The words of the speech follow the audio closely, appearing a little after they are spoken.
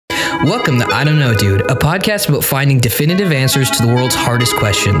Welcome to I Don't Know, Dude, a podcast about finding definitive answers to the world's hardest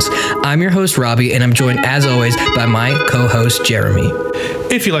questions. I'm your host, Robbie, and I'm joined, as always, by my co-host, Jeremy.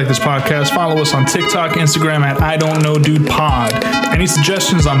 If you like this podcast, follow us on TikTok, Instagram at I Don't Know Dude Pod. Any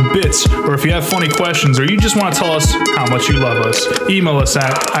suggestions on bits, or if you have funny questions, or you just want to tell us how much you love us, email us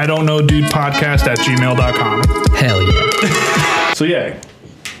at idon'tknowdudepodcast@gmail.com. Hell yeah. So yeah,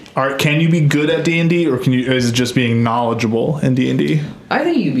 can you be good at D&D, or is it just being knowledgeable in D&D? I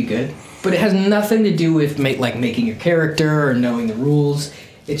think you could be good, but it has nothing to do with making your character or knowing the rules.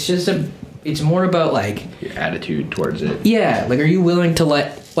 It's just it's more about your attitude towards it. Yeah, are you willing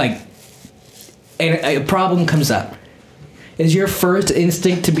to and a problem comes up. Is your first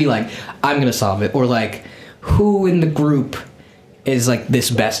instinct to be I'm gonna solve it, or who in the group is this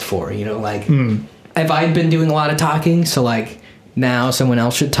best for? Have I been doing a lot of talking, so now someone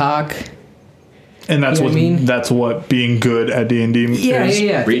else should talk? And that's what I mean? That's what being good at D&D is.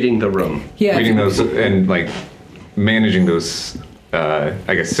 Yeah. Reading the room. Yeah. Reading those and managing those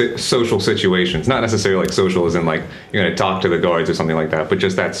social situations. Not necessarily social as in you're going to talk to the guards or something like that, but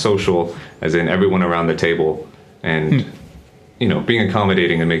just that social as in everyone around the table and being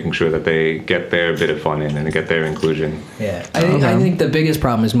accommodating and making sure that they get their bit of fun in and get their inclusion. Yeah. I think the biggest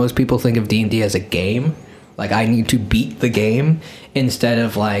problem is most people think of D&D as a game. I need to beat the game instead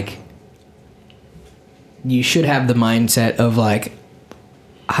of you should have the mindset of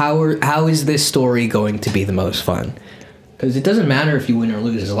how is this story going to be the most fun? Because it doesn't matter if you win or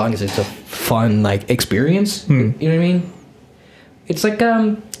lose as long as it's a fun experience. You know what I mean? It's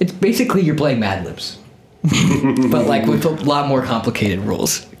it's basically you're playing Mad Libs, but with a lot more complicated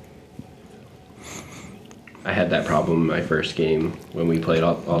rules. I had that problem in my first game when we played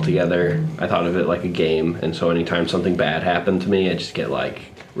all together. I thought of it like a game, and so anytime something bad happened to me, I just get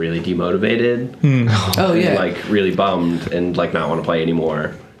really demotivated. Oh yeah, and, really bummed and not want to play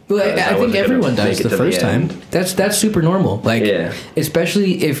anymore. Well, I think everyone does the first time. That's super normal. Yeah.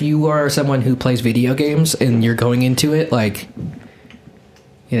 Especially if you are someone who plays video games and you're going into it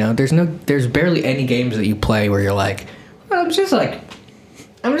there's barely any games that you play where you're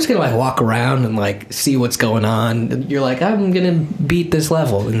I'm just gonna walk around and see what's going on. And you're I'm gonna beat this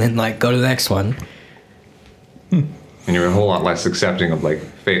level and then go to the next one. And you're a whole lot less accepting of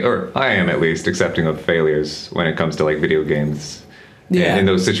or I am at least accepting of failures when it comes to video games. Yeah. In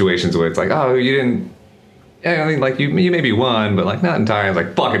those situations where it's oh, you didn't. Yeah, I mean, you maybe won, but not entirely.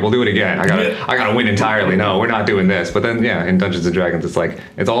 Fuck it, we'll do it again. I gotta win entirely. No, we're not doing this. But then, yeah, in Dungeons and Dragons, it's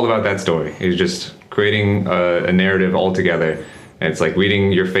it's all about that story. It's just creating a narrative altogether. And it's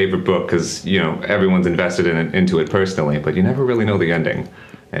reading your favorite book because everyone's invested into it personally, but you never really know the ending,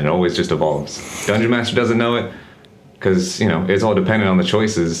 and it always just evolves. Dungeon Master doesn't know it because it's all dependent on the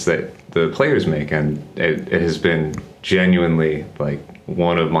choices that the players make, and it has been genuinely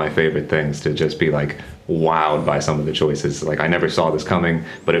one of my favorite things to just be wowed by some of the choices. I never saw this coming,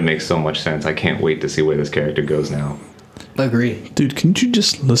 but it makes so much sense. I can't wait to see where this character goes now. Agree. Dude, couldn't you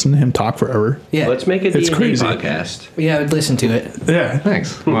just listen to him talk forever? Yeah. Let's make a D&D podcast. Yeah, I would listen to it. Yeah.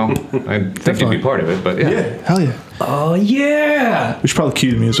 Thanks. Well, I think you'd be part of it, but yeah. Yeah, hell yeah. Oh, yeah. We should probably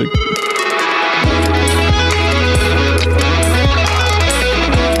cue the music.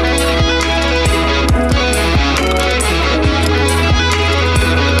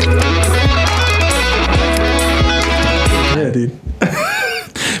 Dude.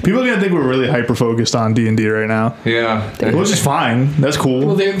 People are gonna think we're really hyper focused on D&D right now. Yeah, which is fine. That's cool.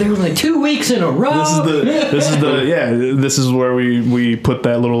 Well, they were 2 weeks in a row. This is where we put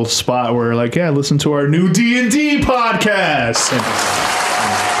that little spot where listen to our new D&D podcast.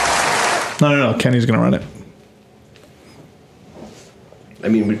 No, Kenny's gonna run it. I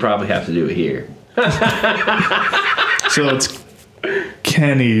mean, we'd probably have to do it here. So it's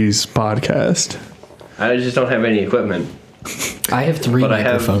Kenny's podcast. I just don't have any equipment. I have 3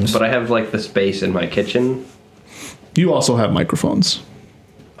 microphones. But I have the space in my kitchen. You also have microphones.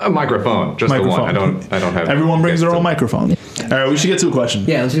 A microphone, just the one. I don't have. Everyone brings their own microphone. All right, we should get to a question.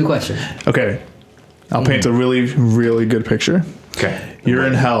 Yeah, let's do a question. Okay, I'll paint a really, really good picture. Okay, you're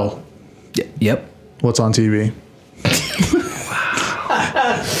in hell. Yep. What's on TV?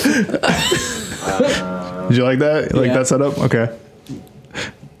 Did you like that? That setup? Okay.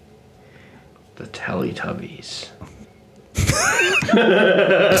 The Teletubbies.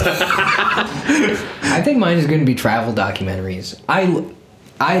 I think mine is going to be travel documentaries. I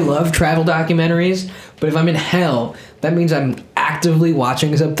love travel documentaries, but if I'm in hell, that means I'm actively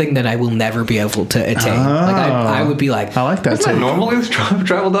watching something that I will never be able to attain. Like I would be like, I like that Isn't that take. normally with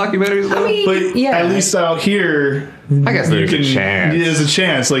travel documentaries? Though? But yeah. at least out here, I guess there's a chance. There's a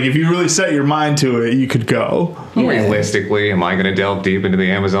chance. Like if you really set your mind to it, you could go. Yeah. Realistically, am I going to delve deep into the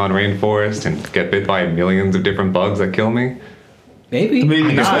Amazon rainforest and get bit by millions of different bugs that kill me? maybe.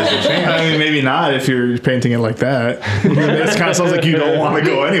 Maybe guess not. there's a chance. I mean, maybe not if you're painting it like that. It kind of sounds like you don't want to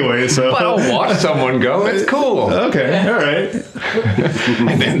go anyway. So I'll watch someone go. It's cool. okay, all right.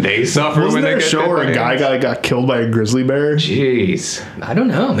 And then they suffer Wasn't when there they a get show bit where by a guy ants. got killed by a grizzly bear? Jeez. I don't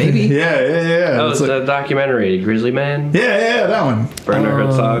know. Maybe. Yeah. Oh, It's it's like- a documentary, Grizzly Man. yeah, that one. Werner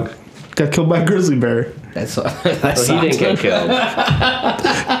Herzog. Got killed by a grizzly bear. That's So he didn't get killed.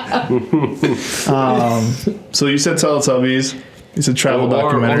 So you said Teletubbies. You said travel Or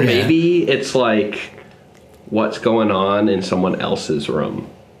documentary. maybe it's like what's going on in someone else's room.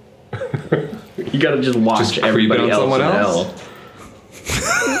 You gotta just watch Just creep everybody on else someone in else?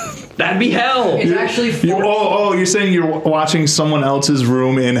 hell. That'd be hell. It's actually You're saying you're watching someone else's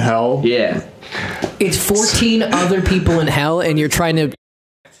room in hell? Yeah. it's 14 other people in hell, and you're trying to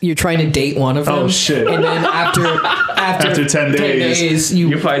date one of them. Oh, shit. And then after 10 days,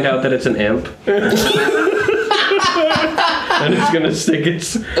 You find out that it's an imp. And it's gonna stick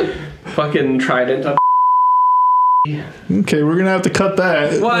its fucking trident up. Okay, we're gonna have to cut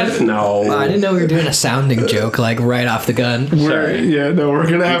that. What? No. I didn't know we were doing a sounding joke like right off the gun. Sorry. Yeah, no, we're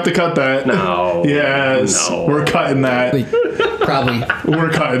gonna have to cut that. No. Yes, No. we're cutting that. Probably We're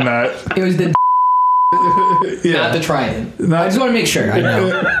cutting that. it was the Yeah. not the trident. Not- I just want to make sure I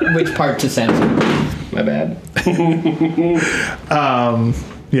know which part to censor. My bad.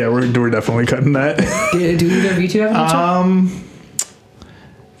 Yeah, we're definitely cutting that. Do either of you two have an answer?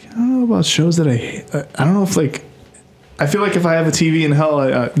 I don't know about shows that I hate. I don't know if like. I feel like if I have a TV in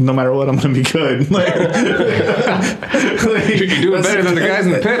hell, no matter what, I'm gonna be good. Like, You're doing better than the guys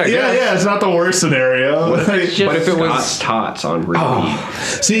in the pit, I guess. Yeah, it's not the worst scenario. Like, Just But if it was- Scott's Tots on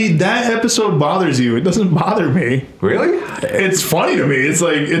repeat. see, that episode bothers you. It doesn't bother me. Really? It's funny to me. It's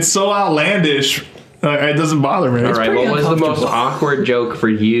like it's so outlandish. It doesn't bother me. All right, pretty what was the most uncomfortable. awkward joke for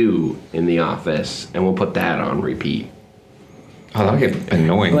you in the office? And we'll put that on repeat. Oh, that'll get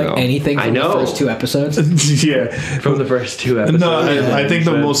annoying, Like though. anything I from the know. first 2 episodes? Yeah. From the first 2 episodes. No, I think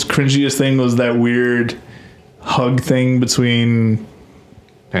the Said- most cringiest thing was that weird hug thing between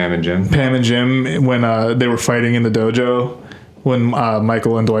Pam and Jim. Pam and Jim when they were fighting in the dojo. When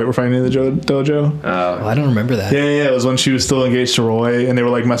Michael and Dwight were fighting in the dojo. Oh, I don't remember that. Yeah, it was when she was still engaged to Roy, and they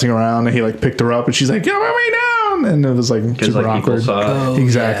were like messing around, and he like picked her up, and she's like, "Get my way down," and it was like Because super like people awkward. saw. Oh,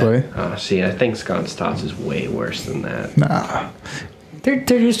 Exactly. See, I think Scott's Tots is way worse than that. Nah. They're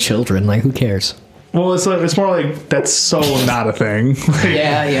just children. Like, who cares? Well, it's more like that's so not a thing.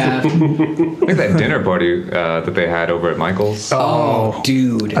 Yeah. I think that dinner party that they had over at Michael's. Oh,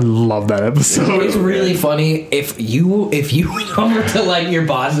 dude. I love that episode. It's really funny if you went over to like your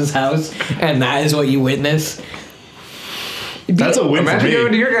boss's house and that is what you witness. That's a win for Imagine going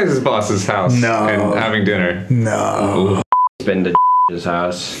to me. your guys' boss's house No. and having dinner. No. It's been to his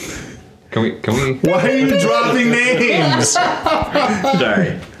house. Can we? Why are you dropping names?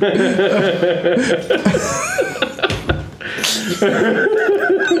 Sorry.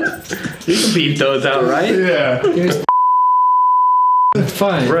 You can beep those out, right? Yeah. It's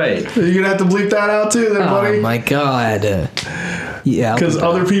fine. Right. You're gonna have to bleep that out too, then, Oh buddy. my god. Yeah. Because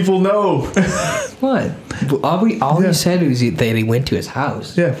other people know. What? All we said was that they went to his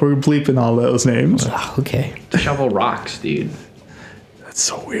house. Yeah, we're bleeping all those names. Oh, okay. Shovel rocks, dude. That's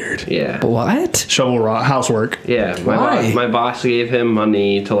so weird. Yeah. What? Shovel rock, housework. Yeah. Why? My boss gave him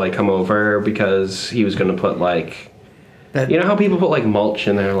money to like come over because he was gonna put like, you know how people put like mulch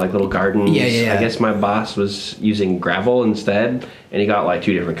in their like little gardens? Yeah. I guess my boss was using gravel instead, and he got like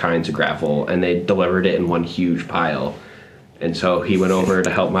 2 different kinds of gravel, and they delivered it in one huge pile. And so he went over to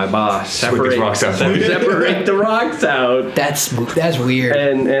help my boss separate the rocks out. separate the rocks out, That's weird.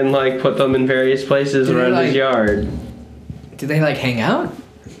 and like put them in various places Did they, around like- his yard. Did they like hang out?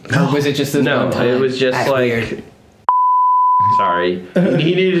 Or was it just this No, one time? it was just That's like. weird. Sorry,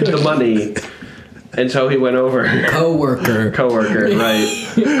 he needed the money, and so he went over. Coworker. Coworker, right?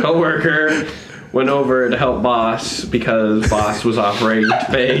 Coworker went over to help boss because boss was offering to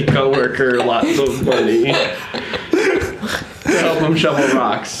pay coworker lots of money to help him shovel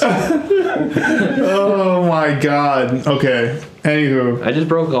rocks. Oh my god. Okay. Anywho. I just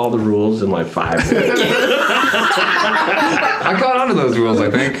broke all the rules in like 5 minutes. I caught on to those rules,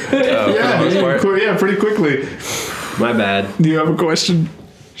 I think. For the most part. Yeah, pretty quickly. My bad. Do you have a question?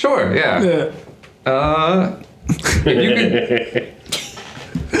 Sure, yeah. If you could,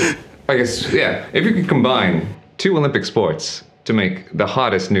 I guess, yeah. If you could combine 2 Olympic sports to make the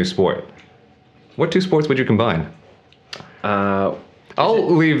hottest new sport, what two sports would you combine? I'll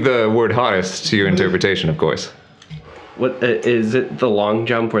leave the word hottest to your interpretation, of course. What is it? The long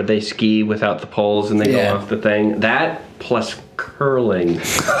jump where they ski without the poles and they go off the thing? That plus curling.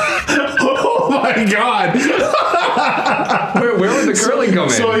 Oh my god! Where would the curling come in?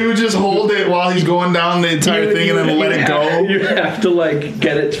 So he would just hold it while he's going down the entire thing and then let it go? You have to like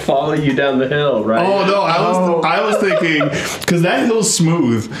get it to follow you down the hill, right? Oh no, I was thinking, because that hill's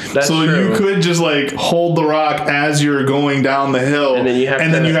smooth. That's so true. you could just like hold the rock as you're going down the hill. And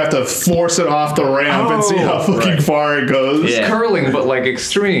then you have to force it off the ramp and see how fucking far it goes. Yeah. It's curling, but like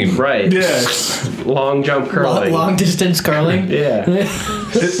extreme. Right. Yeah. Long jump curling. Long distance curling. Yeah. Wait,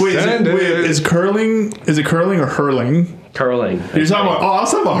 is it curling or hurling? Curling. You're talking about? Oh, I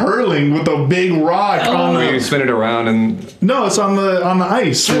was talking about hurling with the big rock on Where you the. spin it around and No, it's on the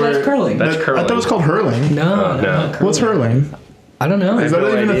ice. No, that's curling. That's curling. I thought it was called hurling. No, no. not curling. What's hurling? I don't know. Is that no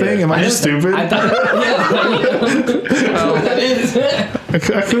even a idea. thing? Am I just stupid? I thought that is. I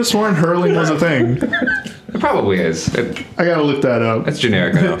could have sworn hurling was a thing. it probably is. I gotta look that up. That's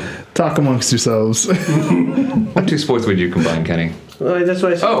generic enough. Talk amongst yourselves. What two sports would you combine, Kenny? Well, that's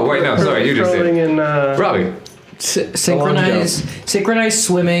what I said. Oh, wait, no, sorry, you just did. Curling and Robbie. Synchronized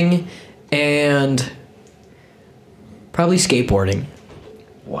swimming and probably skateboarding.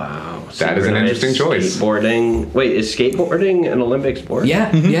 wow. That is an interesting choice. Skateboarding. Wait, is skateboarding an Olympic sport?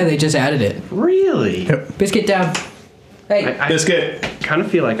 Yeah, yeah, they just added it. Really? Yep. Biscuit down. Hey, I Biscuit. kind of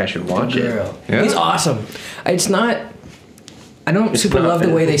feel like I should watch it. girl. Yeah. It's awesome. It's not. I don't super not love the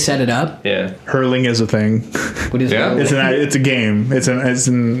way bad. they set it up. Yeah. Hurling is a thing. What is Yeah. it? It's a game. It's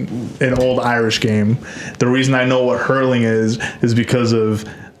an old Irish game. The reason I know what hurling is because of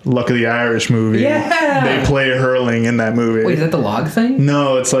Luck of the Irish movie. Yeah. They play hurling in that movie. Wait, is that the log thing?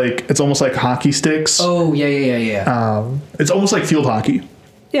 No, it's almost like hockey sticks. Oh, yeah. It's almost like field hockey.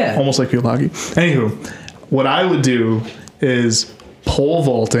 Yeah. Almost like field hockey. Anywho, what I would do is pole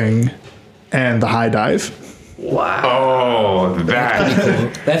vaulting and the high dive. Wow. Oh,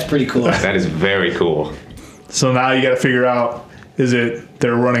 That's pretty cool. that is very cool. So now you got to figure out, is it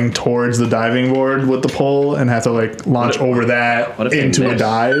they're running towards the diving board with the pole and have to like launch over that what if they into a miss?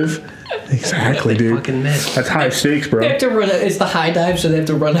 dive? Exactly, dude. Fucking miss. That's high stakes, They bro. have to run. It's the high dive, so they have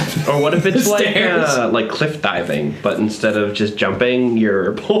to run up. Or what if it's Stairs. like cliff diving, but instead of just jumping,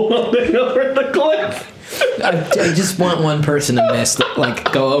 you're pulling over the cliff? I just want one person to miss,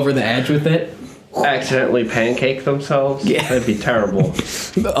 like go over the edge with it. Accidentally pancake themselves? Yeah. That'd be terrible.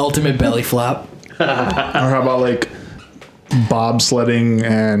 The ultimate belly flop. Or how about like bobsledding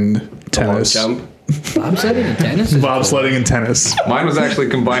and Long tennis? jump. Bobsledding and tennis. Is Bobsledding and tennis. Mine was actually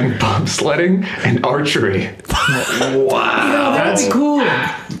combining bobsledding and archery. Wow. That'd be cool.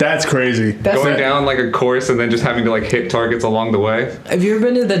 That's crazy. That's Going like- down like a course and then just having to like hit targets along the way. Have you ever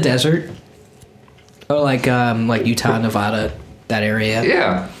been to the desert? Or like Utah, Nevada, that area?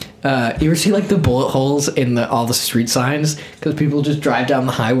 Yeah. You ever see like the bullet holes in all the street signs? Because people just drive down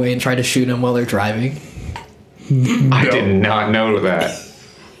the highway and try to shoot them while they're driving. I did not know that.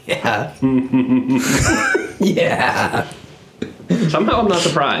 Yeah. Yeah. Somehow I'm not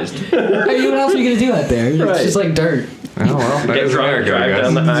surprised. Hey, what else are you gonna do out there? It's Right. just like dirt. Oh well, that Get is drunk, America, I drive guess.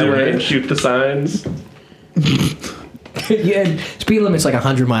 down the highway, right. and shoot the signs. Yeah, speed limit's like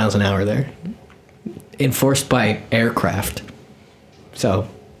 100 miles an hour there. Enforced by aircraft. So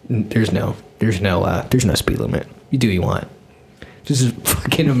there's no speed limit. You do what you want. This is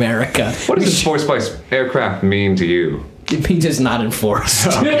fucking America. What does enforced by aircraft mean to you? It means it's not enforced.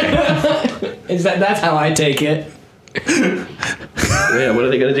 That's how I take it. Yeah, what are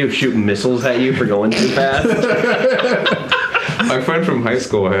they gonna do? Shoot missiles at you for going too fast? My friend from high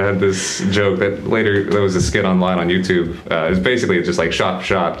school had this joke that later there was a skit online on YouTube. It was basically just like shot for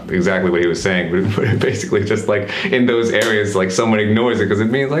shot, exactly what he was saying, but basically just like in those areas, like someone ignores it because it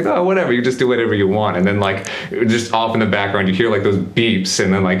means like, oh, whatever, you just do whatever you want, and then like just off in the background you hear like those beeps,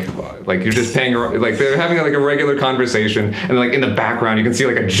 and then like you're just paying like they're having like a regular conversation, and like in the background you can see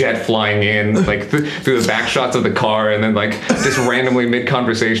like a jet flying in like through the back shots of the car, and then like just randomly mid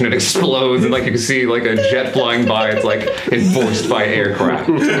conversation it explodes, and like you can see like a jet flying by. It's like enforced by aircraft.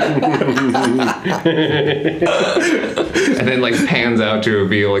 And then like pans out to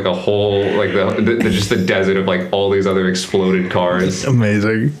reveal like a whole like the just the desert of like all these other exploded cars.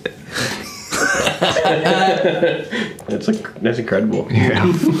 Amazing. That's incredible. Yeah.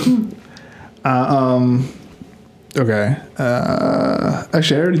 Okay.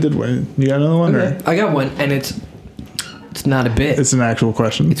 Actually, I already did one. You got another one? Or? I got one, and it's not a bit. It's an actual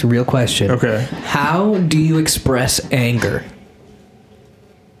question. It's a real question. Okay. How do you express anger?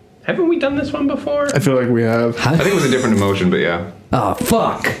 Haven't we done this one before? I feel like we have. I think it was a different emotion, but yeah. Oh,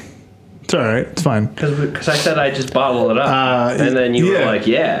 fuck. It's all right. It's fine. Because I said I just bottle it up. And then you were like,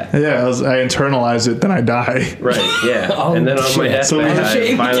 yeah. Yeah, I internalize it, then I die. Right, yeah. Oh, and then on my shit. deathbed, So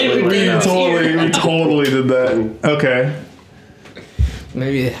I finally We totally did that. Okay.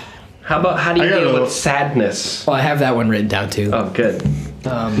 Maybe. How do you deal with sadness? Well, I have that one written down too. Oh, good.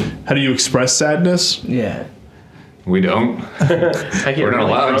 How do you express sadness? Yeah. We don't. I get We're not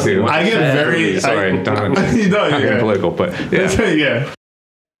really allowed drunk to. and watch I get sad very... movies. Sorry, don't No, you're not getting good. political, but yeah. Yeah.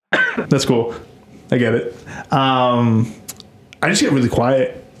 That's cool. I get it. I just get really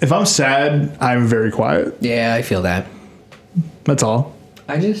quiet. If I'm sad, I'm very quiet. Yeah, I feel that. That's all.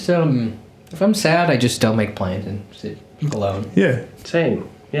 I just, if I'm sad, I just don't make plans and sit alone. Yeah. Same,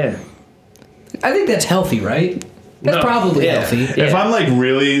 yeah. I think that's healthy, right? That's No, probably yeah. healthy. Yeah. If I'm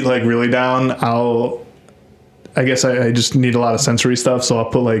really down, I guess I just need a lot of sensory stuff, so I'll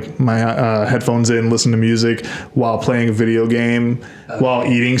put like my headphones in, listen to music while playing a video game, while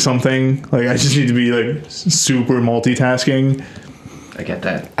eating something. Like I just need to be like super multitasking. I get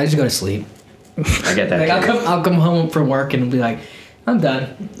that. I just go to sleep. I get that. Like too. I'll come home from work and be like, I'm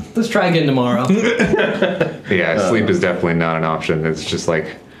done. Let's try again tomorrow. Yeah, sleep is definitely not an option. It's just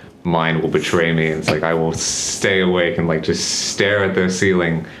like mind will betray me. It's like I will stay awake and like just stare at the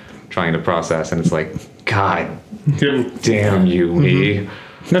ceiling trying to process, and it's like, God damn you, me.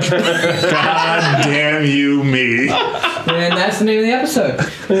 God damn you, me. And that's the name of the episode.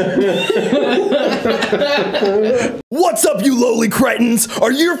 What's up, you lowly cretins?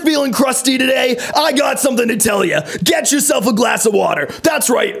 Are you feeling crusty today? I got something to tell you. Get yourself a glass of water. That's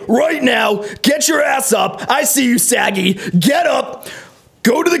right now. Get your ass up. I see you, saggy. Get up.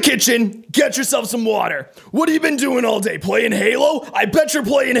 Go to the kitchen, get yourself some water. What have you been doing all day? Playing Halo? I bet you're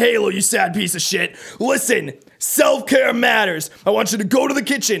playing Halo, you sad piece of shit. Listen, self-care matters. I want you to go to the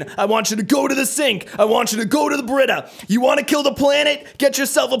kitchen. I want you to go to the sink. I want you to go to the Brita. You want to kill the planet? Get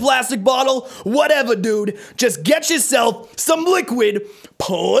yourself a plastic bottle? Whatever, dude. Just get yourself some liquid,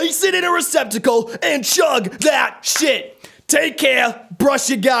 place it in a receptacle, and chug that shit. Take care.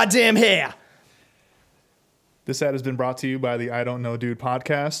 Brush your goddamn hair. This ad has been brought to you by the I Don't Know Dude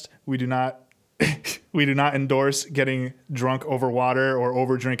podcast. We do not endorse getting drunk over water or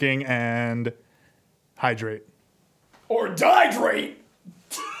over drinking, and hydrate. Or dihydrate.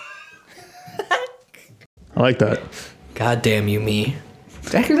 I like that. God damn you, me.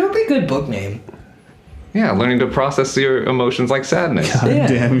 That would be a good book name. Yeah, learning to process your emotions like sadness. God Yeah.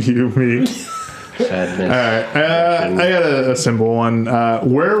 damn you, me. Sadness. All right. I got a simple one.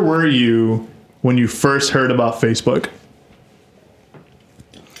 Where were you when you first heard about Facebook?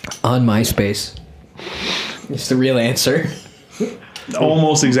 On MySpace. It's the real answer.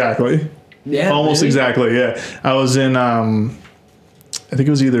 Almost exactly. Yeah. Almost really? exactly, yeah. I was in, I think it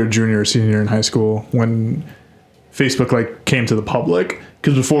was either junior or senior in high school when Facebook like came to the public.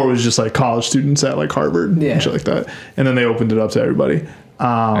 Because before it was just like college students at like Harvard Yeah. and shit like that. And then they opened it up to everybody.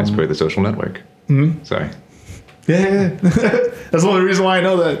 As per the social network. Mm-hmm. Sorry. Yeah. That's the only reason why I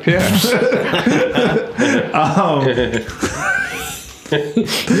know that. Yeah.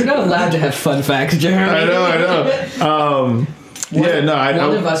 You're not allowed to have fun facts, Jeremy. I know.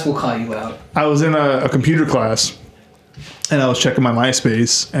 One of us will call you out. I was in a computer class and I was checking my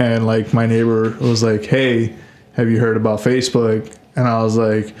MySpace and like my neighbor was like, hey, have you heard about Facebook? And I was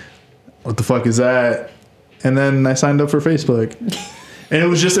like, what the fuck is that? And then I signed up for Facebook. And it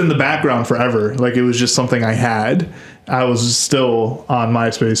was just in the background forever. Like it was just something I had. I was still on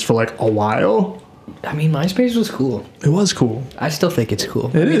MySpace for like a while. I mean, MySpace was cool. It was cool. I still think it's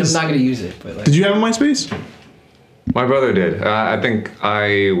cool. It is. I'm not going to use it, but like. Did you have a MySpace? My brother did. I think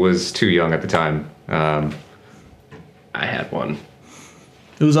I was too young at the time. I had one.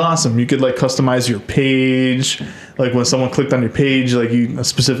 It was awesome. You could like customize your page. Like when someone clicked on your page, like a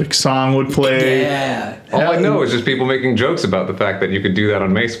specific song would play. Yeah. All I know is just people making jokes about the fact that you could do that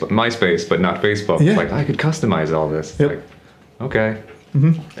on MySpace, but not Facebook. Yeah. Like, I could customize all this. Yep. Like, okay.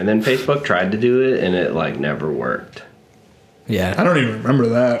 And then Facebook tried to do it, and it like never worked. Yeah. I don't even remember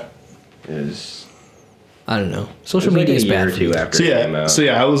that. It was, I don't know. it Social was like media a is year bad or for two you. after it came out. So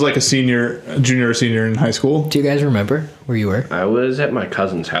yeah, I was like a junior or senior in high school. Do you guys remember where you were? I was at my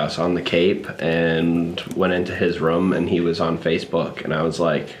cousin's house on the Cape and went into his room, and he was on Facebook, and I was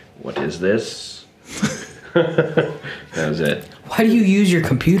like, what is this? That was it. Why do you use your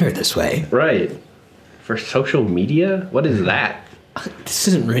computer this way? Right. For social media? What is that? This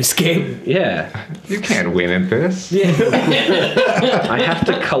isn't RuneScape. Yeah. You can't win at this. I have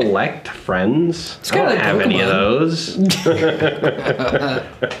to collect friends. I kinda don't like have any of Pokemon.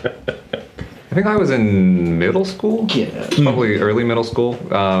 those. I think I was in middle school. Yeah. Probably early middle school.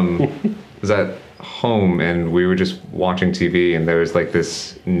 Was at home and we were just watching TV and there was like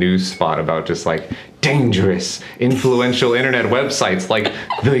this news spot about just like dangerous, influential internet websites like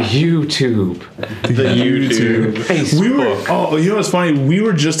the YouTube. The YouTube. Facebook. You know what's funny? We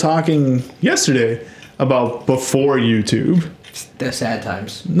were just talking yesterday about before YouTube. The sad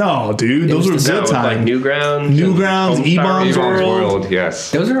times. No, dude, those were good Like times. Newgrounds. Newgrounds, E-Bombs World,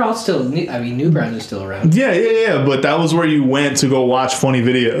 yes. Those are all still. Newgrounds is still around. Yeah, but that was where you went to go watch funny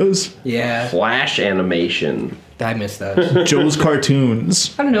videos. Yeah, Flash animation. I miss those. Joe's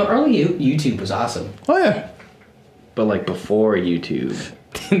cartoons. I don't know. Early YouTube was awesome. Oh yeah. But like before YouTube.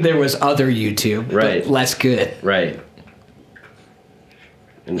 There was other YouTube, Right. but less good. Right.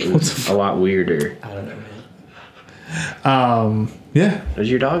 And it was a lot weirder. I don't know, man. Yeah. Does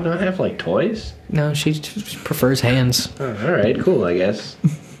your dog not have like toys? No, she just prefers hands. Oh, all right, cool, I guess.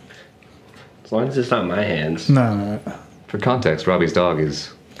 As long as it's not my hands. No. For context, Robbie's dog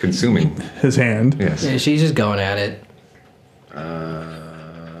is consuming. His hand. Yes. Yeah, she's just going at it.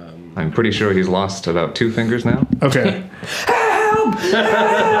 I'm pretty sure he's lost about 2 fingers now. Okay.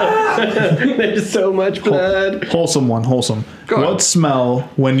 There's so much blood. Wholesome one. Wholesome. Go on. What smell,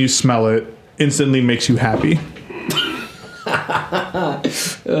 when you smell it, instantly makes you happy?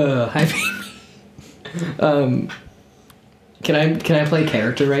 Can I play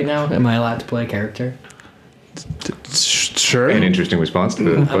character right now? Am I allowed to play character? Sure. An interesting response to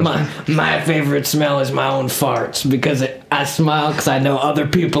the question. My favorite smell is my own farts because I smile because I know other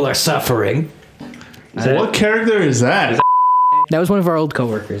people are suffering. What character is that? That was one of our old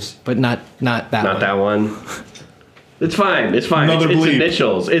coworkers, but not that Not one. that one. It's fine. It's fine. Another It's bleep.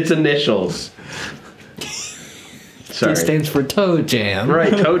 initials. It's initials. Sorry. It stands for toe jam.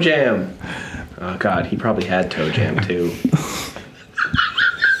 Right, Toe Jam. Oh god, he probably had Toe Jam too.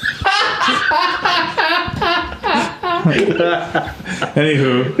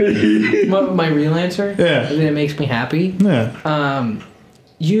 Anywho. My real answer? Yeah. That it makes me happy. Yeah.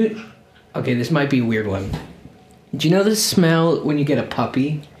 Okay, this might be a weird one. Do you know the smell when you get a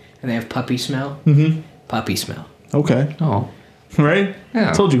puppy and they have puppy smell? Mm-hmm. Puppy smell. Okay. Oh. Right?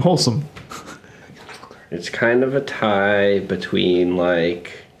 Yeah. Told you wholesome. It's kind of a tie between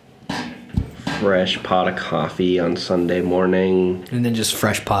like fresh pot of coffee on Sunday morning And then just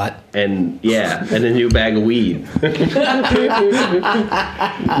fresh pot. and a new bag of weed.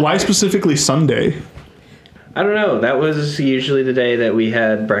 Why specifically Sunday? I don't know. That was usually the day that we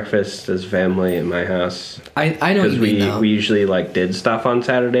had breakfast as a family at my house. I know what Because you mean, though. we usually like did stuff on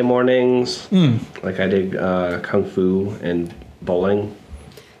Saturday mornings. Like I did kung fu and bowling.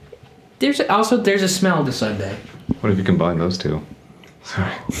 There's a smell to Sunday. What if you combine those two?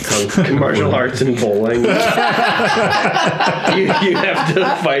 Martial arts and bowling. you have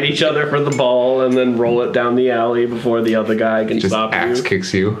to fight each other for the ball and then roll it down the alley before the other guy can Just stop axe you.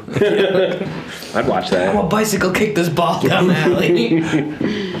 kicks you. I'd watch I'm that. gonna bicycle kick this ball down the alley.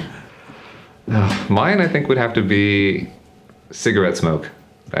 Mine, I think, would have to be cigarette smoke.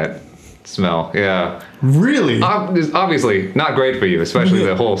 That smell. Yeah. Really? Obviously not great for you, especially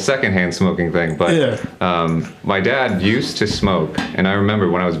the whole secondhand smoking thing. But Yeah. my dad used to smoke, and I remember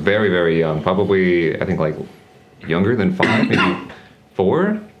when I was very, very young, probably I think like younger than 5, maybe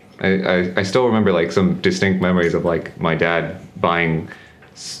 4. I still remember like some distinct memories of like my dad buying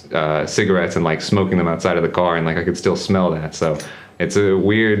cigarettes and like smoking them outside of the car, and like I could still smell that. So it's a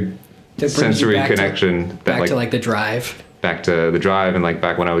weird brings you sensory back to- connection Back to like the drive. back to the drive and like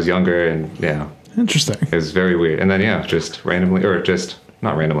back when I was younger, and yeah. Interesting. It was very weird. And then, yeah, just randomly, or just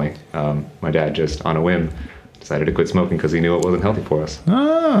not randomly, my dad just on a whim decided to quit smoking because he knew it wasn't healthy for us.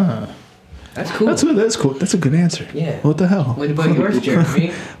 Ah. That's cool. That's good. That's cool. That's a good answer. Yeah. What the hell? What about yours,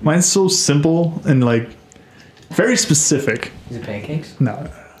 Jeremy? Mine's so simple and like very specific. Is it pancakes? No.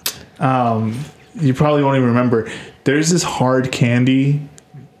 You probably won't even remember. There's this hard candy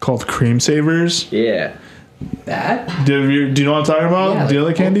called Cream Savers. Yeah. That? Do you know what I'm talking about? Yeah, The like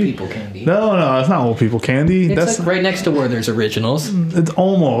other candy? old people candy. No, it's not old people candy. It's like right next to where there's originals. It's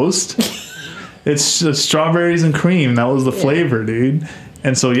almost. It's just strawberries and cream. That was the flavor, dude.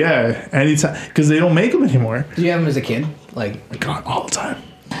 And so yeah, anytime because they don't make them anymore. Did you have them as a kid? Like, God, all the time,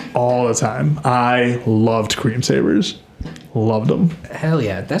 all the time. I loved Cream Savers. Loved them. hell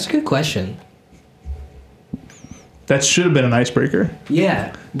yeah. That's a good question. That should have been an icebreaker.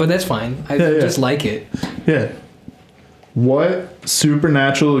 Yeah, but that's fine. I Yeah. just like it. Yeah. What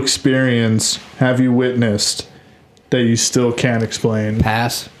supernatural experience have you witnessed that you still can't explain?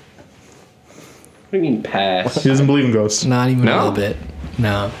 Pass. What do you mean pass? He doesn't believe in ghosts. Not even a No? little bit.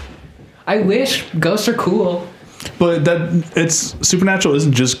 No. I wish. Ghosts are cool. But it's supernatural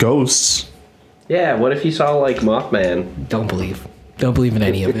isn't just ghosts. Yeah, what if you saw like Mothman? Don't believe in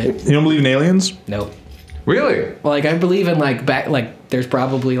any of it. You don't believe in aliens? Nope. Really? Like I believe in like there's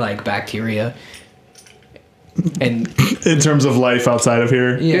probably like bacteria. And In terms of life outside of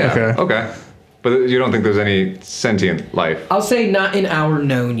here? Yeah. Okay. But you don't think there's any sentient life? I'll say not in our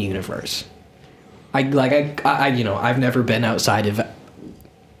known universe. I you know, I've never been outside of.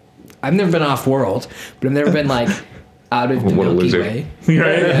 I've never been off world, but I've never been like out of the What a Milky loser. Way.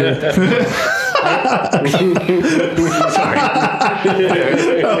 Right?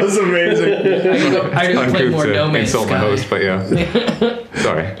 That was amazing. I play Uncouth more No to Man's insult my Sky. host, but yeah.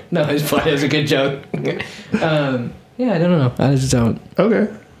 Sorry. No, it's fine. It was a good joke. Yeah, I don't know. I just don't. Okay.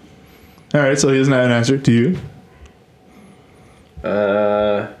 All right, so he doesn't have an answer. Do you?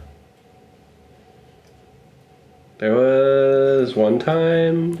 There was one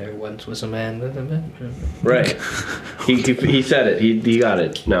time. There once was a man. Right. He said it. He got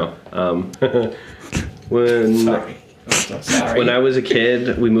it. No. When Sorry. I'm so sorry. when I was a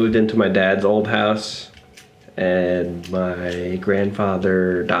kid, we moved into my dad's old house, and my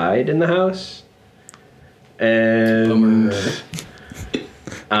grandfather died in the house. And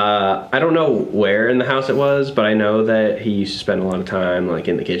I don't know where in the house it was, but I know that he used to spend a lot of time like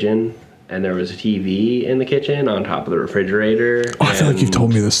in the kitchen, and there was a TV in the kitchen on top of the refrigerator. Oh, I feel like you've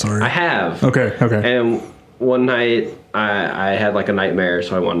told me this story. I have. Okay. And one night I had like a nightmare,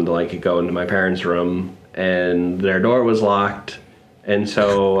 so I wanted to like go into my parents' room, and their door was locked. And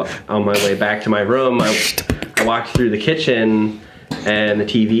so on my way back to my room, I walked through the kitchen, and the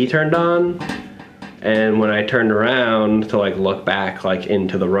TV turned on. And when I turned around to like look back like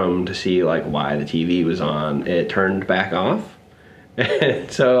into the room to see like why the TV was on, it turned back off. And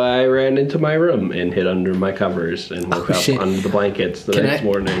so I ran into my room and hid under my covers and woke up shit. under the blankets the next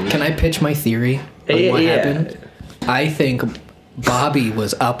morning. Can I pitch my theory on what happened? I think Bobby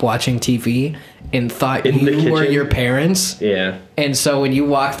was up watching TV and thought In the you were kitchen? your parents. Yeah. And so when you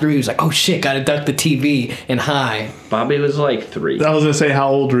walked through, he was like, "Oh shit, gotta duck the TV and hide." Bobby was like 3. I was gonna say, how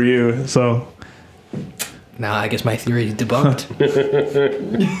old were you? So Now I guess my theory is debunked.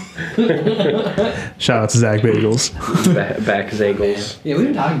 shout out to Zach Bagels. Back Zagels. Yeah, we've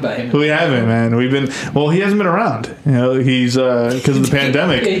been talking about him. We haven't, man. He hasn't been around. You know, he's because of the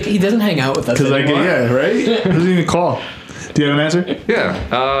pandemic. He doesn't hang out with us Because anymore. right? Doesn't even call. Do you have an answer?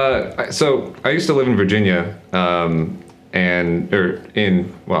 Yeah. So I used to live in Virginia,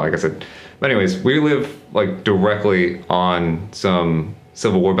 like I said. But anyways, we live like directly on some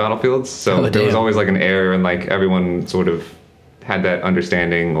Civil War battlefields. So there was damn. always like an air, and like everyone sort of had that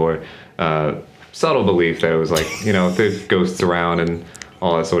understanding or subtle belief that it was like, you know, there's ghosts around and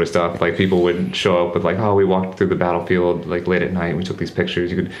all that sort of stuff. Like people would show up with like, oh, we walked through the battlefield like late at night. We took these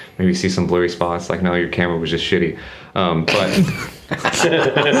pictures. You could maybe see some blurry spots. Like, no, your camera was just shitty. But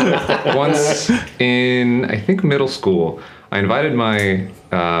once in, I think, middle school, I invited my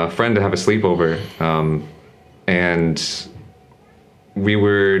friend to have a sleepover. And we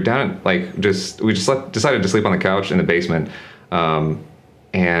were down at, like, decided to sleep on the couch in the basement.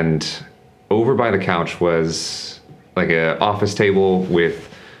 And over by the couch was like a office table with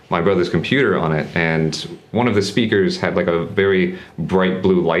my brother's computer on it, and one of the speakers had like a very bright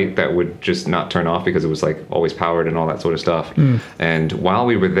blue light that would just not turn off because it was like always powered and all that sort of stuff. And while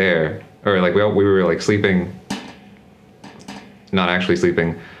we were there, or like we were like sleeping, not actually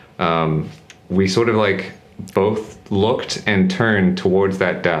sleeping, we sort of like both looked and turned towards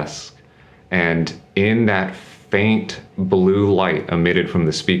that desk, and in that faint blue light emitted from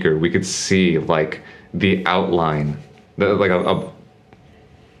the speaker, we could see like the outline,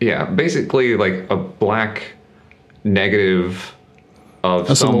 basically like a black negative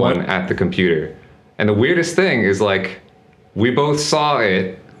of someone at the computer. And the weirdest thing is like we both saw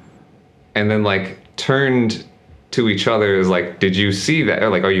it and then like turned to each other as like, did you see that? Or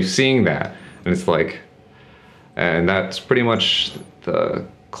like, are you seeing that? And it's like, and that's pretty much the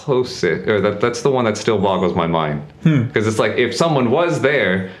closest, or that's the one that still boggles my mind. Because it's like, if someone was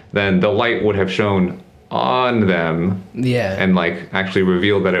there, then the light would have shone on them. Yeah. And like actually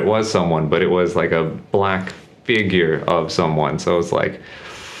revealed that it was someone, but it was like a black figure of someone. So it's like,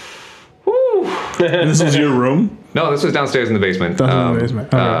 whoo. And this was your room? No, this was downstairs in the basement. Downstairs in the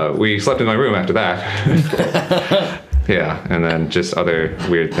basement. Okay. We slept in my room after that. Yeah, and then just other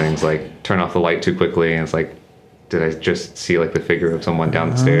weird things like turn off the light too quickly, and it's like, did I just see like the figure of someone down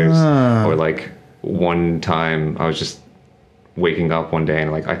the stairs? Or like one time I was just waking up one day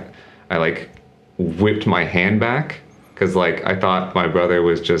and like I like whipped my hand back because like I thought my brother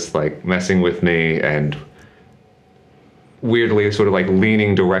was just like messing with me and weirdly sort of like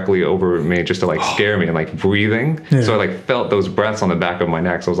leaning directly over me just to like scare me and like breathing. Yeah. So I like felt those breaths on the back of my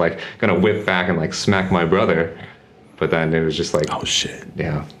neck. So I was like gonna whip back and like smack my brother. But then it was just like, Oh shit.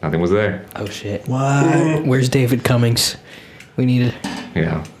 yeah, nothing was there. Oh shit. What? Where's David Cummings? We need it.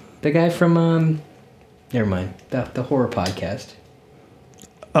 Yeah. The guy from never mind. The horror podcast.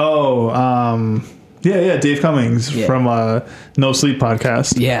 Oh, yeah, Dave Cummings Yeah. from No Sleep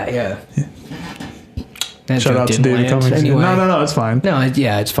podcast. Yeah. That Shout joke out to didn't David land. Cummings. Anyway. No, it's fine. No,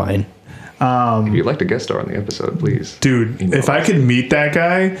 it's fine. If you'd like to guest star on the episode, please. Dude, email if I us. could meet that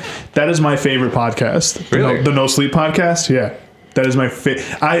guy, that is my favorite podcast. Really? The No Sleep podcast? Yeah. That is my favorite.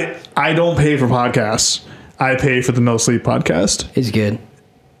 I don't pay for podcasts. I pay for the No Sleep podcast. It's good.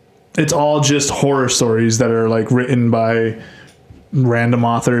 It's all just horror stories that are like written by random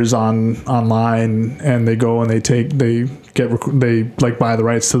authors online, and they go and they like buy the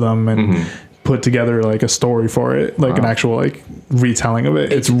rights to them and put together like a story for it, like an actual like retelling of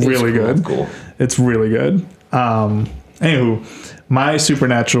it. It's really cool. good. Cool. It's really good. Anywho, my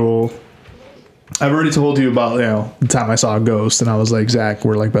supernatural. I've already told you about the time I saw a ghost, and I was like, Zach,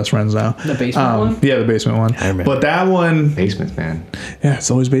 we're like best friends now. The basement one? Yeah, the basement one. I remember. But that one, Basements, man. yeah,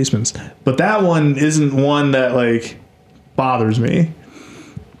 it's always basements. But that one isn't one that like bothers me,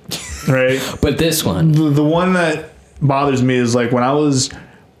 right? But this one. The one that bothers me is like when I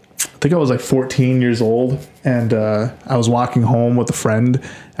think I was like 14 years old, and I was walking home with a friend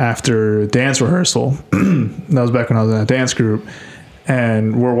after dance rehearsal. That was back when I was in a dance group,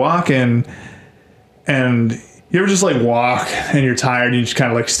 and we're walking, and you ever just like walk and you're tired and you're just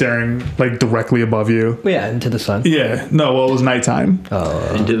kind of like staring like directly above you? Yeah, into the sun. Yeah, no, well, it was nighttime.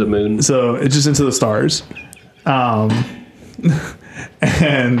 Into the moon. So it's just into the stars.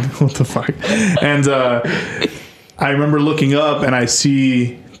 And what the fuck? And I remember looking up and I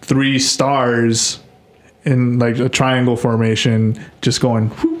see 3 stars in like a triangle formation just going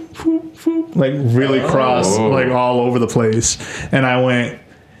whoop, whoop, whoop, like really cross like all over the place. And I went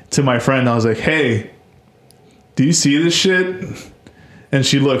to my friend, I was like, hey, do you see this shit? And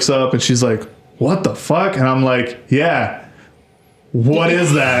she looks up and she's like, what the fuck? And I'm like, yeah. What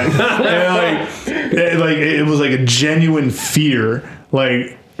is that? And it was like a genuine fear.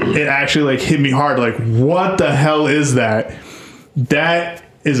 Like it actually like hit me hard. Like, what the hell is that? That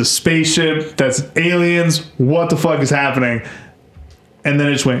is a spaceship. That's aliens. What the fuck is happening? And then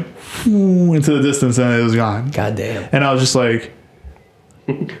it just went into the distance and it was gone. God damn. And I was just like,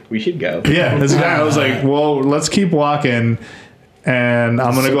 We should go. yeah. This guy. I was like, well, let's keep walking, and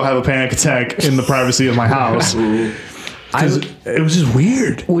I'm gonna go have a panic attack in the privacy of my house. 'Cause it was just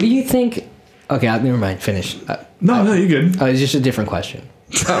weird. What do you think? Okay, never mind. Finish. No, you good. It's just a different question.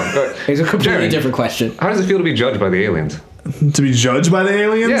 Oh, It's a completely Jeremy, different question. how does it feel to be judged by the aliens? To be judged by the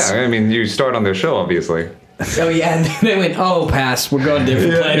aliens? Yeah, I mean, you start on their show, obviously. Oh yeah, and they went, oh, pass. We're going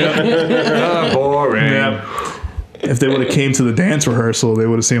different planet. Boring. Yeah. If they would have came to the dance rehearsal, they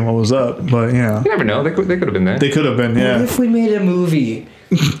would have seen what was up. But yeah, You never know. They could have been there. they could have been. What Yeah. if we made a movie?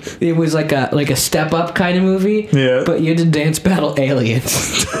 It was like a step up kind of movie. Yeah. But you had to dance battle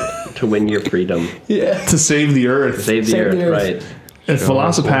aliens. To win your freedom. Yeah. To save the earth. Save the Save earth, the earth. right. If Show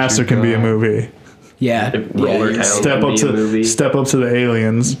us what Velocipaster you can be a got. movie, Yeah. Roller yeah. Town step can up be a movie. step up to the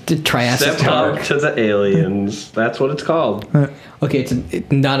aliens. The Triassic Step Park. up to the aliens. That's what it's called. Okay,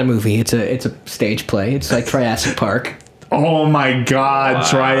 it's not a movie. It's a stage play. It's like Triassic Park. Oh my God,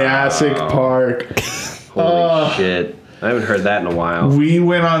 Triassic Park. Holy shit. I haven't heard that in a while. We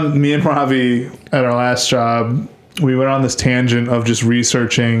went on, me and Ravi at our last job, we went on this tangent of just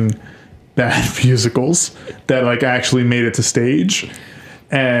researching bad musicals that like actually made it to stage.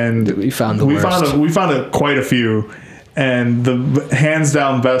 And We found the we worst. found quite a few. And the hands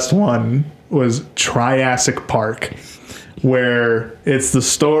down best one was Triassic Park, where it's the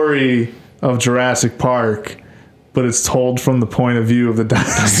story of Jurassic Park, but it's told from the point of view of the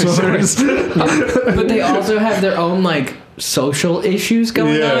dinosaurs. But they also have their own like social issues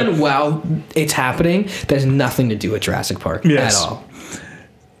going Yeah. on while it's happening. There's nothing to do with Jurassic Park Yes. at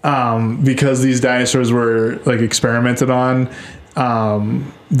all. Because these dinosaurs were like experimented on,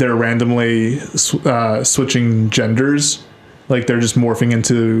 they're randomly switching genders, like they're just morphing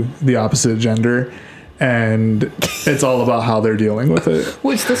into the opposite gender, and it's all about how they're dealing with it.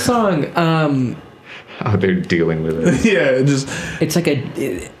 What's the song? How they're dealing with it. Yeah, just It's like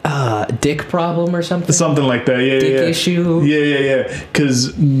a dick problem or something. something like that. Yeah, Dick yeah, issue. yeah.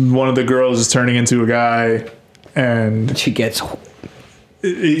 Because one of the girls is turning into a guy, and She gets.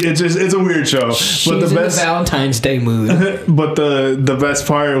 it's a weird show. She's But in the the best, Valentine's Day mood. but the best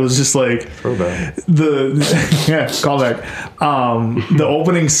part was just like Throwback. the callback. The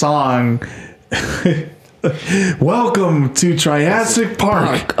opening song Welcome to Triassic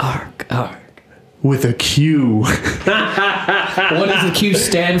Park Ark. with a Q. What does the Q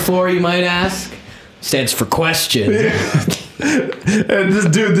stand for, you might ask? Stands for question. And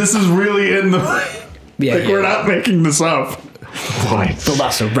this is really in the... we're not making this up. What?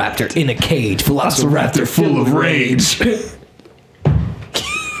 Velociraptor in a cage. Velociraptor Full of rage.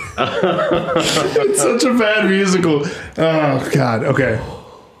 It's such a bad musical. Oh, God. Okay.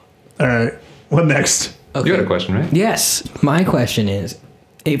 All right. What next? Okay. You had a question, right? Yes. My question is,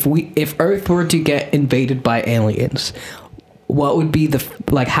 if Earth were to get invaded by aliens, what would be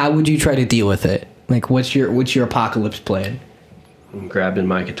how would you try to deal with it? Like, what's your apocalypse plan? I'm grabbing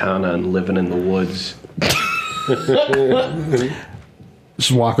my katana and living in the woods.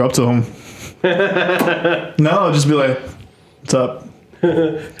 Just walk up to him. No, just be like, what's up?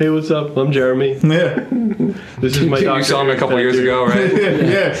 Hey, what's up? I'm Jeremy. Yeah. This is my doctor. You saw him a couple years ago, right?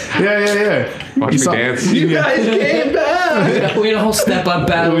 Yeah. Watch me dance. You guys came back. We had a whole step-up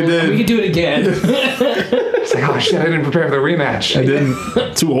battle. We did. We could do it again. It's like, oh shit, I didn't prepare for the rematch. I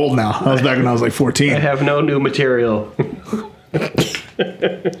didn't. Too old now. I was back when I was like 14. I have no new material.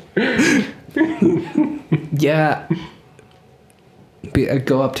 Yeah. I'd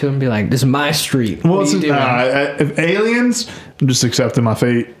go up to him and be like, this is my street. Well, What are you doing? if aliens, I'm just accepting my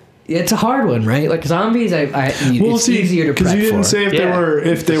fate. It's a hard one, right? Like zombies, it's easier to because prep you didn't for. say if Yeah,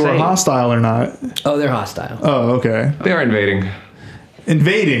 they were same. hostile or not. Oh, they're hostile. Oh, okay. They are invading.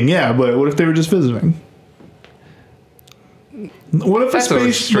 Invading, yeah, but what if they were just visiting? What if That's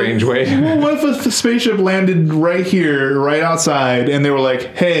a strange way. Well, what if a spaceship landed right here, right outside, and they were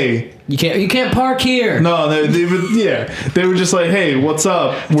like, "Hey, You can't park here. no," they were just like, "Hey, what's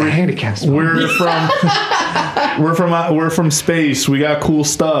up? We're handicapped. We're from space. We got cool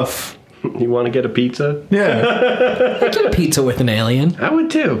stuff." You want to get a pizza? Yeah, I'd get a pizza with an alien. I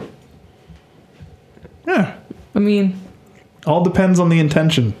would too. yeah. I mean, All depends on the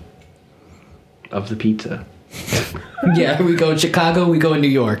intention. Of the pizza. yeah, we go in Chicago, we go in New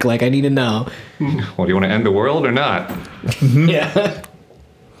York. Like, I need to know. Well, do you want to end the world or not? Yeah.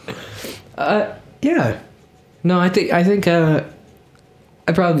 Yeah. No, I think I'd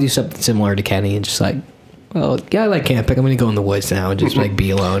probably do something similar to Kenny and just like, well, yeah, I like camping. I'm gonna go in the woods now and just like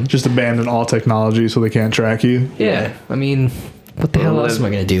be alone. Just abandon all technology so they can't track you. Yeah. I mean, what the hell else am I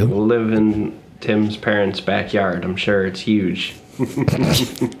gonna do? We'll live in Tim's parents' backyard. I'm sure it's huge.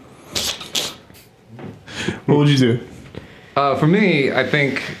 What would you do? For me, I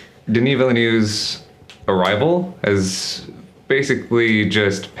think Denis Villeneuve's Arrival has basically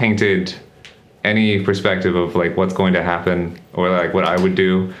just painted any perspective of like what's going to happen or like what I would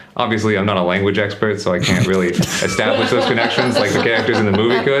do. Obviously, I'm not a language expert, so I can't really establish those connections like the characters in the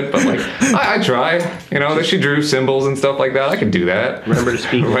movie could. But like, I try. You know, that she drew symbols and stuff like that. I can do that. Remember to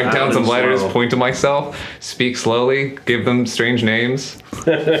speak Write loud down some and letters, slow. point to myself, speak slowly, give them strange names.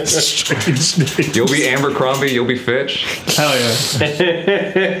 You'll be Abercrombie, you'll be Fitch. Hell yeah.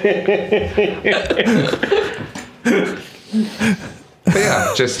 But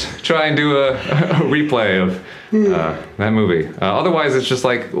yeah, just try and do a replay of that movie. Otherwise, it's just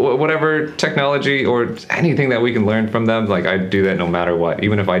like whatever technology or anything that we can learn from them. Like I do that no matter what,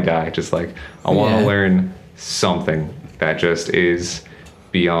 even if I die. Just like I want to learn something that just is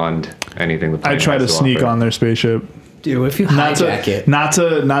beyond anything. The I planet try to has sneak offer. on their spaceship. Dude, what if you Not hijack it? not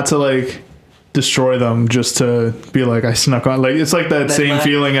to like destroy them, just to be like I snuck on. Like it's like that same might-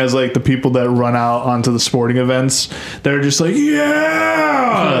 feeling as like the people that run out onto the sporting events. They're just like,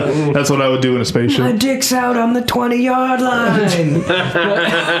 yeah. That's what I would do in a My spaceship. dick's out on the 20-yard line.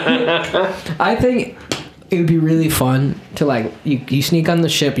 I think it would be really fun to like you sneak on the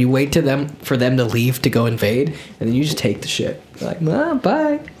ship, you wait for them to leave to go invade, and then you just take the ship. You're like, nah,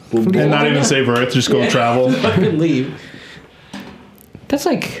 bye. And not even save Earth, just go travel. Fucking leave. That's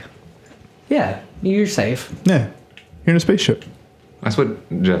like, yeah, you're safe. Yeah, you're in a spaceship. That's what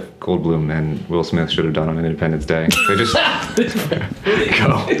Jeff Goldblum and Will Smith should have done on Independence Day. They just go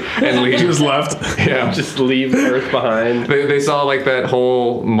and leave. Just left. Yeah. Just leave Earth behind. They saw like that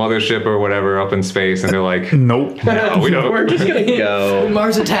whole mothership or whatever up in space, and they're like, Nope. "No, we don't." We're just gonna go.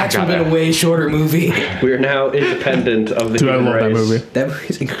 Mars Attacks would have been a way shorter movie. We are now independent of the Dude, I human love that race. movie. That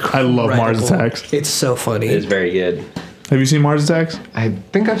movie's incredible. I love Mars Attacks. It's so funny. It is very good. Have you seen Mars Attacks? I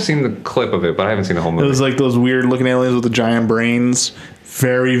think I've seen the clip of it, but I haven't seen the whole It movie. was like those weird looking aliens with the giant brains.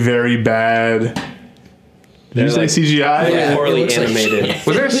 Very, very bad. Did you say like- CGI? Yeah. Poorly it looks like animated. shit.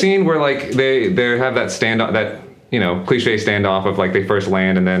 Was there a scene where like they have that stand up that cliche standoff of like they first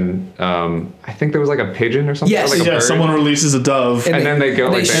land and then I think there was like a pigeon or something. Yes. Or like a Yeah, bird. someone releases a dove. And then they go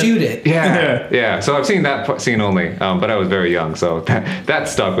They like that. shoot it. Yeah. So I've seen that scene only, but I was very young, so that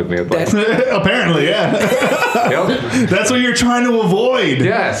stuck with me. It's like, Apparently, yeah. yep. That's what you're trying to avoid.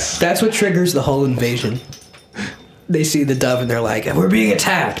 Yes. That's what triggers the whole invasion. They see the dove and they're like, "We're being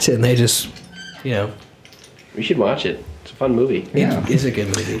attacked," and they just, We should watch it. It's a fun movie. it is a good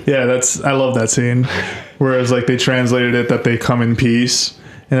movie. Yeah, I love that scene. Whereas like they translated it that they come in peace.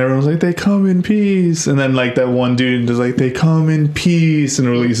 And everyone's like, they come in peace. And then like that one dude is like, they come in peace, and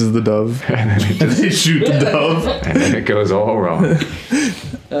releases the dove. And they shoot the dove. And then it goes all wrong.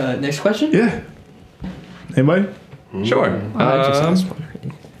 Next question. Yeah. Anybody? Sure. I just asked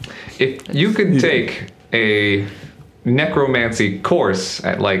one. If you could take a necromancy course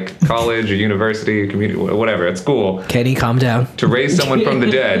at like college or university, community, whatever, at school, Kenny, calm down. to raise someone from the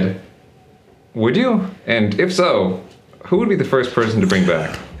dead, would you? And if so, who would be the first person to bring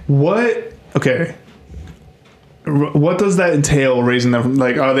back? What? Okay. What does that entail, raising them?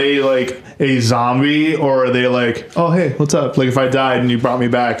 Like, are they like a zombie, or are they like, oh, hey, what's up? Like, if I died and you brought me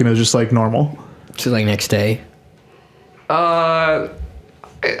back and it was just like normal? So like next day.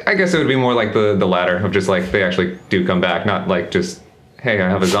 I guess it would be more like the latter of just like they actually do come back, not like just, hey, I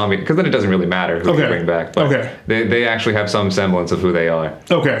have a zombie, because then it doesn't really matter who you bring back. But Okay. They actually have some semblance of who they are.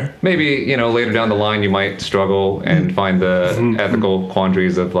 Okay. Maybe, later down the line you might struggle and find the ethical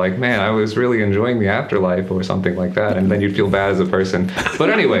quandaries of like, man, I was really enjoying the afterlife or something like that, and then you'd feel bad as a person. But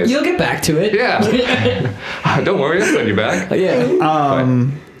anyways, You'll get back to it. yeah. Don't worry, I'll send you back. Yeah.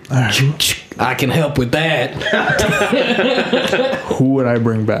 I can help with that. Who would I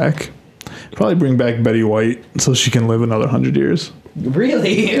bring back? Probably bring back Betty White so she can live another 100 years.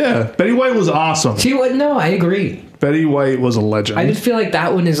 Really? Yeah. Betty White was awesome. See what? No, I agree. Betty White was a legend. I just feel like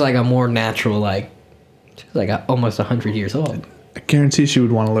that one is like a more natural, like, she's like almost 100 years old. I guarantee she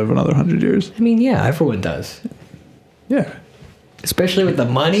would want to live another 100 years. I mean, yeah, everyone does. Yeah. Especially with the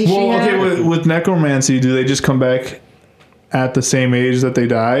money she Well, okay, had. with necromancy, do they just come back at the same age that they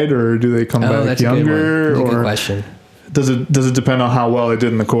died, or do they come back that's younger? a good one. That's a good Or question. does it depend on how well they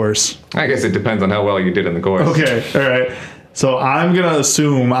did in the course? I guess it depends on how well you did in the course. Okay, all right. So I'm gonna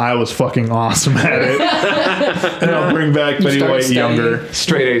assume I was fucking awesome at it, and I'll bring back Betty start White studying. younger.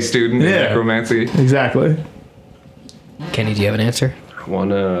 Straight A student in Yeah. necromancy. Exactly. Kenny, do you have an answer? I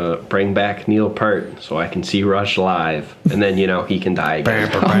want to bring back Neil Peart so I can see Rush live. And then, he can die again.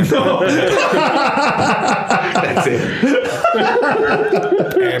 That's it.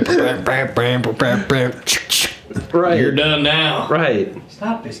 Right. You're done now. Right.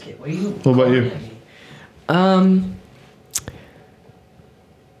 Stop, Biscuit. What are you? What about you?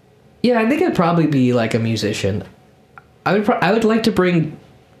 Yeah, I think it'd probably be like a musician. I would like to bring.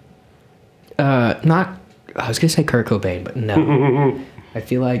 Not. I was gonna say Kurt Cobain, but no. I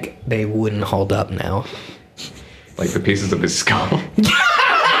feel like they wouldn't hold up now. Like the pieces of his skull.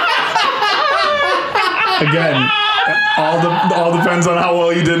 Again, all depends on how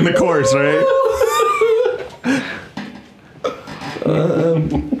well you did in the course, right?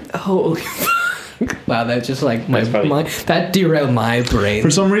 Oh, wow! That's just like That's funny. that derailed my brain. For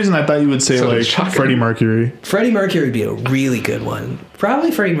some reason, I thought you would say So like shocking. Freddie Mercury. Freddie Mercury would be a really good one.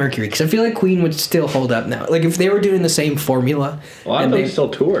 Probably Freddie Mercury, because I feel like Queen would still hold up now. Like if they were doing the same formula. A lot of and them they- still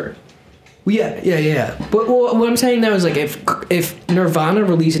tour. Yeah. But what I'm saying now is like if Nirvana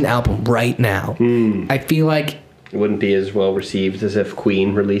released an album right now, I feel like It wouldn't be as well received as if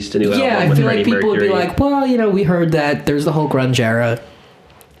Queen released a new album I with feel Freddie like people Mercury. would be like, well, we heard that there's the whole grunge era,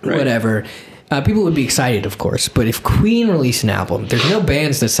 Right. whatever. People would be excited, of course. But if Queen released an album, there's no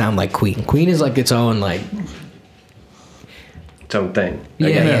bands that sound like Queen. Queen is like its own like its own thing.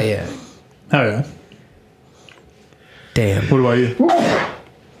 yeah. Oh yeah. Damn. What about you?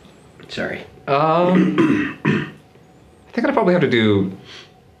 Sorry. I think I'd probably have to do.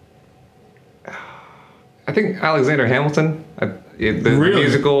 I think Alexander Hamilton, the Really?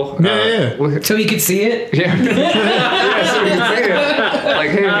 musical. Yeah. So you could see it. Yeah. Yeah, so you can see it. Like,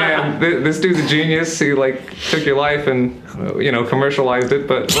 hey man, this dude's a genius. He like took your life and commercialized it,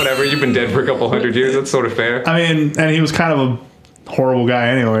 but whatever. You've been dead for a couple hundred years. That's sort of fair. I mean, and he was kind of a horrible guy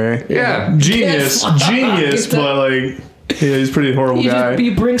anyway. Yeah. Genius, but like, yeah, he's a pretty horrible guy.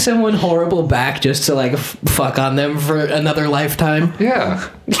 You bring someone horrible back just to like fuck on them for another lifetime. Yeah.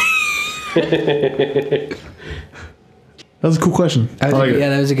 That was a cool question. I like it. Yeah,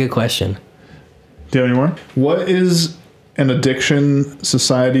 that was a good question. Do you have any more? What is an addiction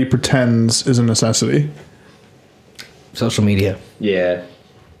society pretends is a necessity? Social media. Yeah.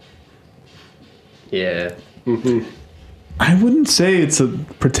 Yeah. Mm-hmm. I wouldn't say it's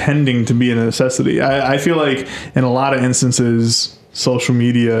pretending to be a necessity. I feel like in a lot of instances, social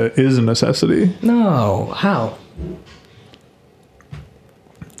media is a necessity. No, how?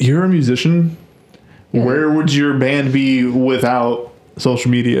 You're a musician. Yeah. Where would your band be without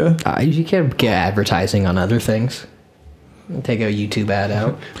social media? You can't get advertising on other things. Take a YouTube ad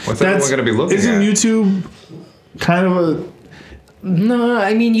out. What's everyone going to be looking isn't at? YouTube kind of a... No,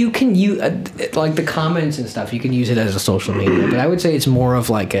 I mean you can use like the comments and stuff. You can use it as a social media, but I would say it's more of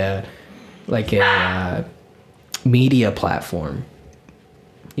like a media platform.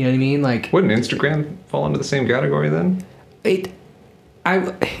 You know what I mean? Like, Wouldn't Instagram fall into the same category then?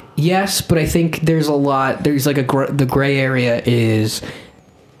 Yes, but I think there's a lot. There's like the gray area is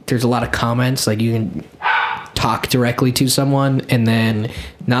there's a lot of comments. Like you can talk directly to someone, and then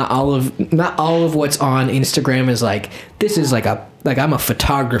not all of what's on Instagram is like, this is like I'm a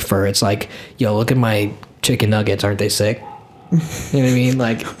photographer. It's like, yo, look at my chicken nuggets, aren't they sick? You know what I mean?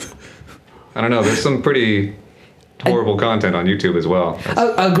 Like, I don't know. There's some pretty horrible content on YouTube as well.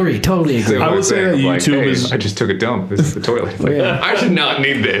 Agree, totally agree. I would say that YouTube is... I just took a dump. This is the toilet. Like, I should not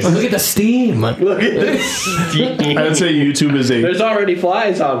need this. Look at the steam. Look at this steam. I would say YouTube is There's already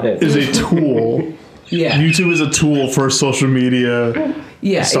flies on it. is a tool. Yeah. YouTube is a tool for social media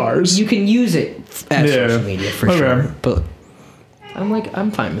stars. You can use it as social media for Okay. sure. But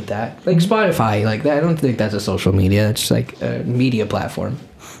I'm fine with that. Like Spotify, like that. I don't think that's a social media. It's like a media platform.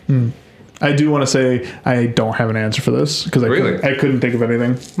 I do want to say I don't have an answer for this because I couldn't think of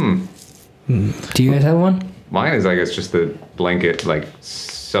anything. Do you guys have one? Mine is, I guess, just the blanket, like,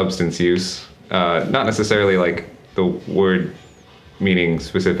 substance use. Not necessarily, like, the word meaning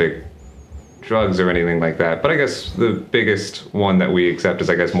specific drugs or anything like that. But I guess the biggest one that we accept is,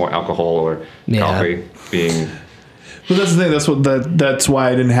 I guess, more alcohol or coffee being... But that's the thing. That's why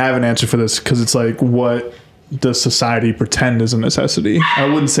I didn't have an answer for this, because it's like, what does society pretend is a necessity? I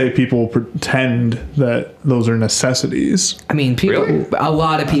wouldn't say people pretend that those are necessities. I mean, a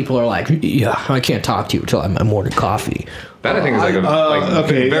lot of people are like, yeah, I can't talk to you until I'm ordered coffee. That I think is like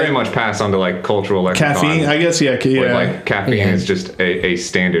very much passed on to like cultural lexicon. Caffeine, I guess, yeah. Where, like caffeine is just a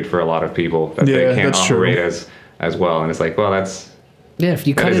standard for a lot lot of people that they can't operate as well, and it's like, well, that's if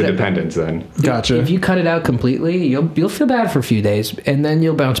you cut it it a dependence then. Gotcha. If you cut it out completely, you'll feel bad for a few days, and then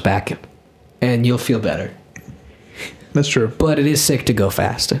you'll bounce back, and you'll feel better. That's true. But it is sick to go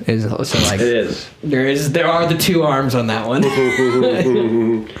fast. So like, it is. There are the two arms on that one.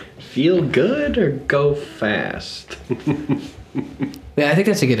 Feel good or go fast? Yeah, I think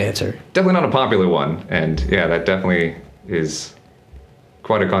that's a good answer. Definitely not a popular one, and yeah, that definitely is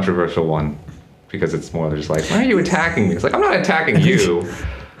quite a controversial one because it's more just like, why are you attacking me? It's like, I'm not attacking you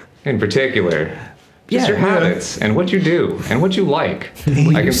in particular. Just your habits and what you do and what you like.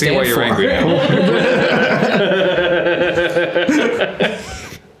 I can see why you're angry now.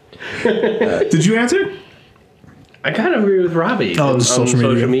 Did you answer? I kind of agree with Robbie on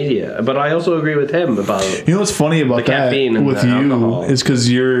social media, but I also agree with him about. You know what's funny about the caffeine that with the you alcohol. is because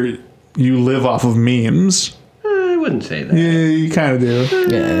you live off of memes. I wouldn't say that. Yeah, you kind of do.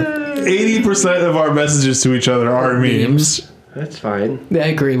 Yeah. 80% of our messages to each other are memes. That's fine. I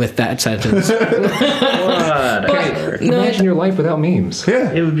agree with that sentence. Whatever. Imagine your life without memes.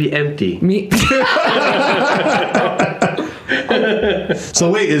 Yeah. It would be empty. So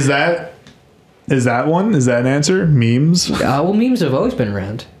wait, is that one? Is that an answer? Memes? Well, memes have always been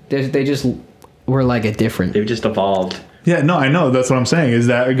around. They just were like a different. They've just evolved. Yeah, no, I know. That's what I'm saying. Is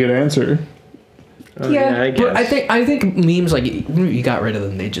that a good answer? Yeah, I guess. But I think memes, like, you got rid of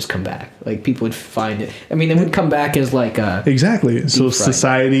them, they just come back. Like, people would find it. I mean, they would come back as like exactly. So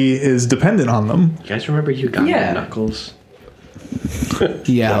society is dependent on them. You guys remember you got Knuckles?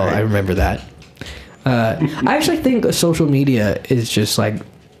 Yeah, I remember that. I actually think social media is just like,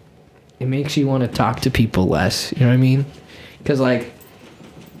 it makes you want to talk to people less. You know what I mean? Because like,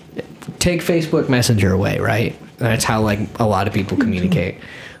 take Facebook Messenger away, right? That's how like a lot of people communicate.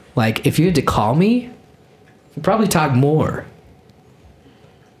 Like, if you had to call me, you'd probably talk more.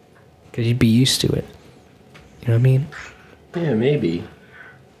 Because you'd be used to it. You know what I mean? Yeah, maybe.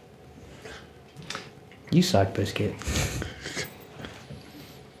 You suck, Biscuit.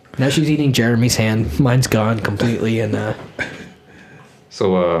 Now she's eating Jeremy's hand. Mine's gone completely, and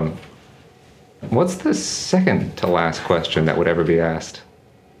So, what's the second to last question that would ever be asked?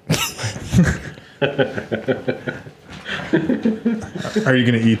 Are you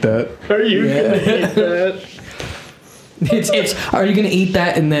gonna eat that? Are you gonna eat that? it's are you gonna eat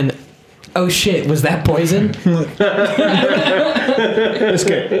that and then, oh shit, was that poison?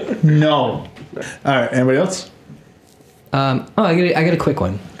 Biscuit. No. All right. Anybody else? I got a quick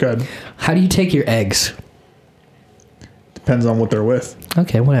one. Good. How do you take your eggs? Depends on what they're with.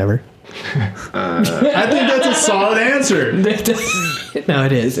 Okay, whatever. I think that's a solid answer. No,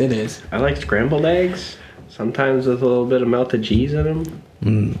 it is. It is. I like scrambled eggs, sometimes with a little bit of melted cheese in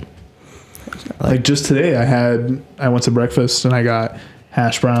them. Like just today, I went to breakfast and I got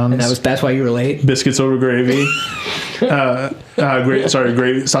hash browns. And that's why you were late? Biscuits over gravy.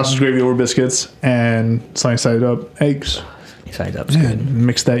 Gravy, sausage gravy over biscuits, and sliced up eggs. Side up's Yeah, good.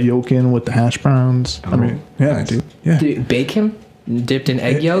 mix that yolk in with the hash browns. I mean, yeah, nice. dude. Yeah, Dude, bacon dipped in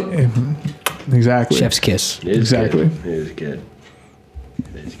egg yolk? exactly. Chef's kiss. It is Exactly. Good. It is good.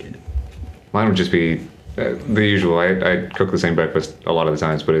 It is good. Mine would just be the usual. I cook the same breakfast a lot of the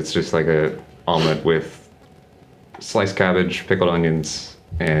times, but it's just like a omelet with sliced cabbage, pickled onions,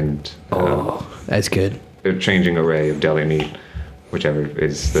 and That's good. a changing array of deli meat, whichever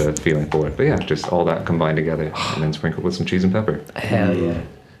is the feeling for it. But yeah, just all that combined together, and then sprinkled with some cheese and pepper. Hell yeah.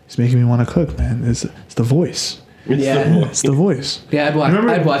 It's making me want to cook, man. It's the voice. Yeah. It's the voice. Yeah, Remember-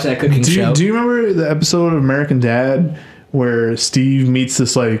 I'd watch that cooking show. Do you remember the episode of American Dad where Steve meets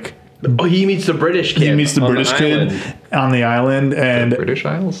this like Oh, he meets the British kid. he meets the on British kid island. on the island and British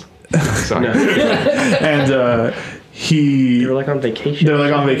Isles? Sorry. and They were like on vacation. they're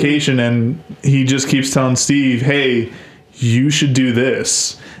like on vacation and he just keeps telling Steve, hey, you should do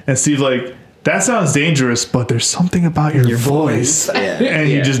this. And Steve's like, that sounds dangerous, but there's something about your voice. And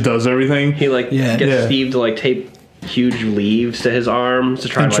he just does everything. He like Yeah. gets Yeah. Steve to like tape huge leaves to his arms to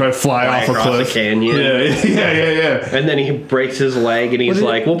try and to try like, to fly off a across cliff. a canyon. Yeah. And then he breaks his leg and he's is it?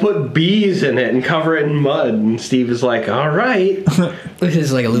 like, we'll put bees in it and cover it in mud. And Steve is like, all right. This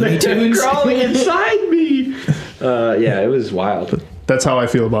is like a Looney Tunes. Crawling inside me. Yeah, it was wild. That's how I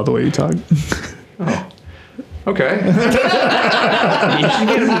feel about the way you talk. Okay. You should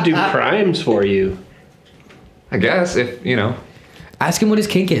get him to do crimes for you. I guess if, Ask him what his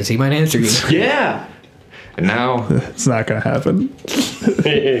kink is. He might answer you. Yeah. and now, It's not gonna happen.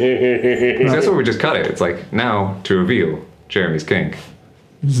 that's where we just cut it. It's like, now to reveal Jeremy's kink.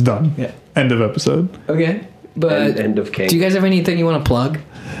 It's done. Yeah. End of episode. Okay. But End of kink. do you guys have anything you want to plug?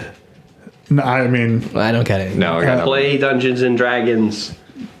 No, I mean, Well, I don't get it. No, I got nothing. Play Dungeons and Dragons.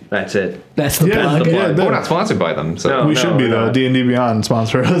 That's it. That's the yeah, plug. yeah, But we're not sponsored by them, so No. we should be we're though. not. D&D Beyond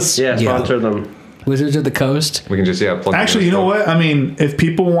sponsor us. Yeah, sponsor them. Wizards of the Coast. we can just plug Actually, you know what? I mean, if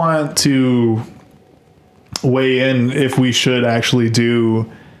people want to weigh in, if we should actually do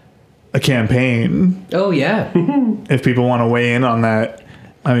a campaign, Oh, yeah. if people want to weigh in on that,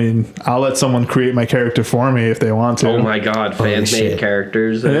 I mean, I'll let someone create my character for me if they want to. Oh my god, fan-made shit.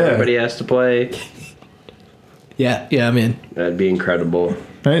 characters that Yeah. everybody has to play. Yeah, I'm in. That'd be incredible.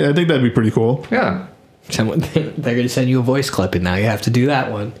 I think that'd be pretty cool. Yeah. They're going to send you a voice clip, and now you have to do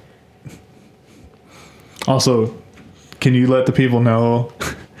that one. Also, can you let the people know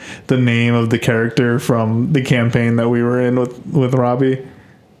the name of the character from the campaign that we were in with Robbie?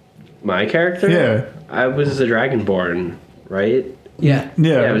 My character? Yeah. I was the Dragonborn, right? Yeah.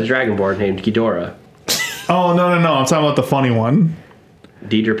 Yeah. Yeah, I was a Dragonborn named Ghidorah. Oh, no. I'm talking about the funny one.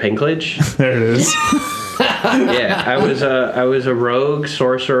 Deidre Pinklage. There it is. Yeah, I was a rogue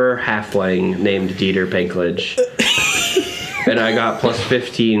sorcerer halfling named Dieter Pinklage. And I got plus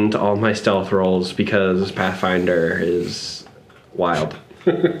 15 to all my stealth rolls because Pathfinder is wild.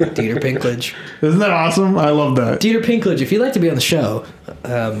 Dieter Pinklage. Isn't that awesome? I love that. Dieter Pinklage, if you'd like to be on the show,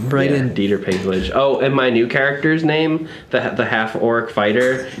 write Yeah, in. Dieter Pinklage. Oh, and my new character's name, the half orc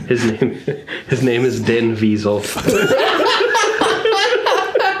fighter, his name is Din Wiesel.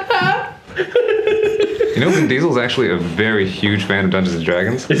 You know, Vin Diesel's actually a very huge fan of Dungeons and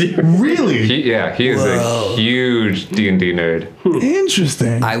Dragons. Really? He is Whoa. a huge D&D nerd.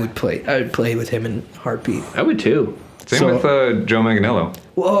 Interesting. I would play with him in heartbeat. I would too. Same So- with Joe Manganiello.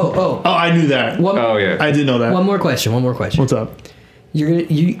 Whoa, Oh, I knew that. Oh, yeah. I did know that. One more question. What's up?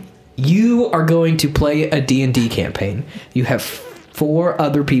 You are going to play a D&D campaign. You have 4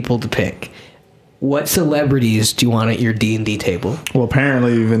 other people to pick. What celebrities do you want at your D&D table? Well,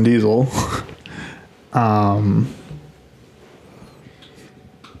 apparently Vin Diesel.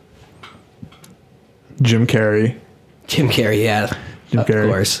 Jim Carrey. Jim Carrey, yeah. Jim of Carrey.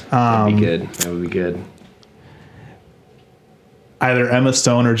 course. That'd be good. That would be good. Either Emma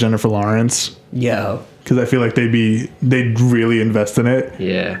Stone or Jennifer Lawrence, Yo. because I feel like they'd really invest in it.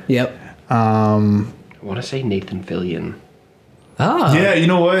 Yeah. Yep. I want to say Nathan Fillion. Oh. Yeah, you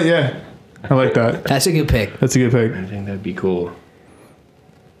know what? Yeah, I like that. That's a good pick. That's a good pick. I think that'd be cool.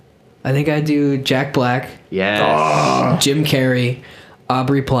 I think I'd do Jack Black, Yes. Jim Carrey,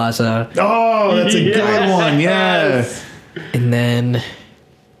 Aubrey Plaza, Oh, that's a good one. Yeah. and then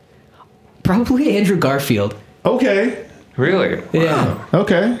probably Andrew Garfield. Okay. Really? Yeah.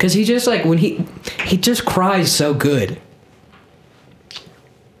 Okay. Because he just like when he just cries so good.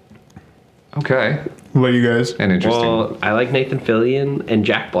 Okay. What about you guys? And interesting. Well, I like Nathan Fillion and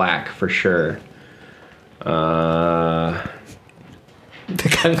Jack Black for sure. The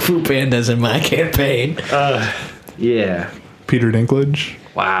Kung Fu Panda's in my campaign. Yeah. Peter Dinklage.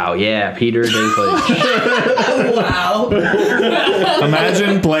 Wow, yeah, Peter Dinklage. Wow.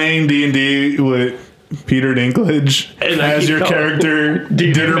 Imagine playing D&D with Peter Dinklage And I as keep your calling character,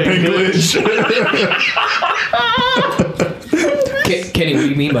 Dinklage. Dinklage. Kenny, what do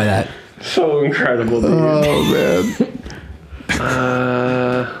you mean by that? So incredible, dude. Oh,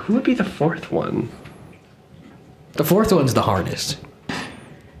 man. Who would be the fourth one? The fourth one's the hardest.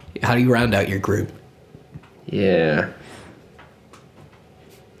 How do you round out your group? Yeah.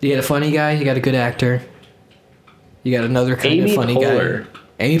 You got a funny guy, you got a good actor. You got another kind Amy of funny Poehler. guy.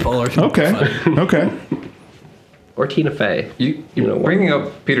 Amy Poehler. can be Okay. funny. Okay. Or Tina Fey. You know what? bringing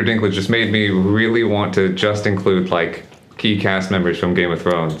up Peter Dinklage just made me really want to just include like key cast members from Game of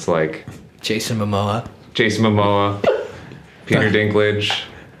Thrones, like Jason Momoa. Jason Momoa, Peter Dinklage,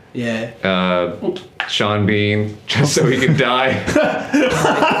 Yeah. Sean Bean, just so he can die.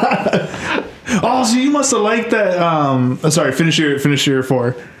 Oh, so you must have liked that. Sorry, finish your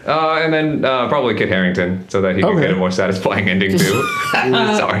 4. And then probably Kit Harington, so that he can Okay. get a more satisfying ending too.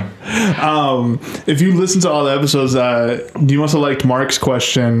 Sorry. If you listen to all the episodes, you must have liked Mark's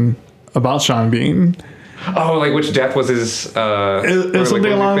question about Sean Bean. Oh, like which death was his? It was something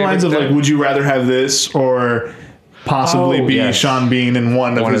like, along the lines of like, would you rather have this or possibly Oh, be yes. Sean Bean in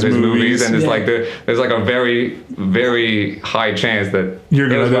one of his movies? and it's Yeah. like there's like a very, very high chance that You're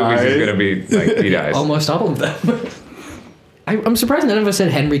gonna those movies die. is gonna be like he dies. Almost all of them. I'm surprised none of us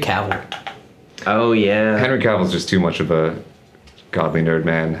said Henry Cavill. Oh, yeah. Henry Cavill's just too much of a godly nerd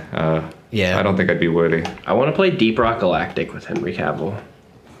man. Yeah. I don't think I'd be worthy. I want to play Deep Rock Galactic with Henry Cavill.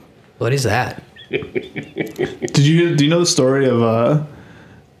 What is that? Do you know the story of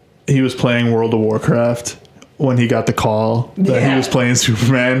he was playing World of Warcraft when he got the call that he Yeah. was playing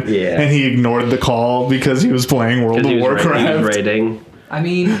Superman, Yeah. and he ignored the call because he was playing World of He was Warcraft. raiding. I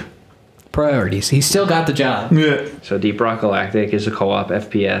mean, priorities. He still got the job. Yeah. So Deep Rock Galactic is a co-op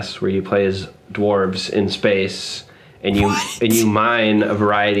FPS where you play as dwarves in space, and you mine a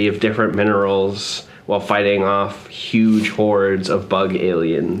variety of different minerals while fighting off huge hordes of bug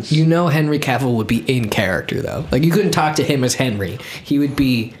aliens. You know Henry Cavill would be in character, though. Like, you couldn't talk to him as Henry. He would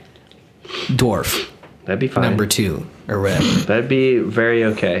be Dwarf, That'd be fine. number 2, or whatever. That'd be very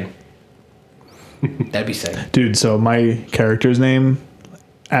okay. That'd be sick. Dude, so my character's name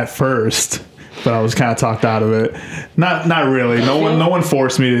at first, but I was kind of talked out of it. Not really. No one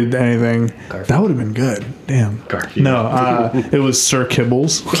forced me to do anything. Garfield. That would have been good. Damn. Garfield. No, it was Sir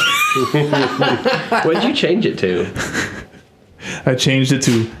Kibbles. What did you change it to? I changed it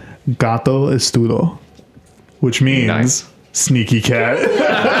to Gato Estudo, which means Nice. sneaky cat.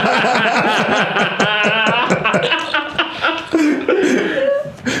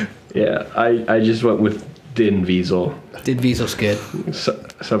 Yeah, I just went with Din Diesel. Did Viesel's good.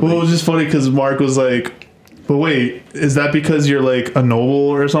 Well, it was just funny because Mark was like, but wait, is that because you're like a noble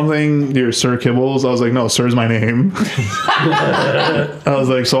or something? You're Sir Kibbles? I was like, no, Sir's my name. I was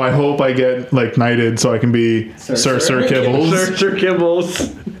like, so I hope I get like knighted so I can be Sir Kibbles. Sir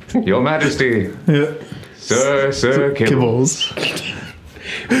Kibbles. Your Majesty, Yeah. Sir Kibbles. Kibbles.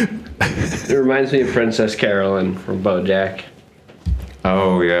 It reminds me of Princess Carolyn from BoJack.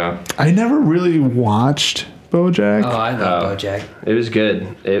 Oh yeah. I never really watched BoJack. Oh, I love BoJack. It was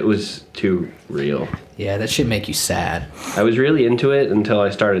good. It was too real. Yeah, that should make you sad. I was really into it until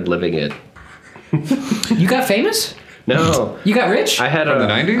I started living it. You got famous? No. You got rich? I had From the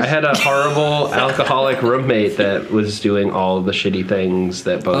 90s? I had a horrible alcoholic roommate that was doing all the shitty things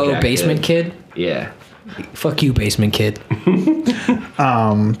that BoJack Basement did. Kid? Yeah. Fuck you, Basement Kid.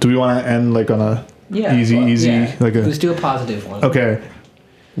 Do we want to end like on a easy, yeah. like a Let's do a positive one. okay?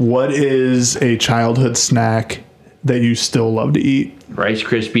 What is a childhood snack that you still love to eat? Rice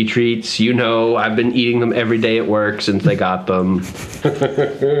Krispie treats. You know, I've been eating them every day at work since they got them.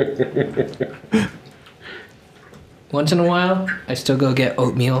 Once in a while, I still go get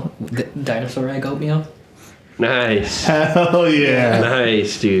oatmeal, the dinosaur egg oatmeal. Nice. Hell yeah!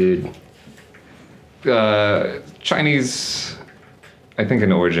 Nice, dude. Chinese, I think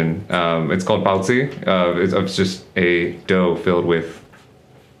in origin, it's called baozi. It's just a dough filled with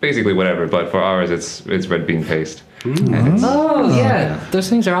basically whatever, but for ours it's red bean paste. And it's, Oh, yeah. Those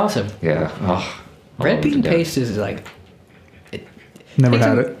things are awesome. yeah. Oh, I Red love it bean to death. paste is like... Never takes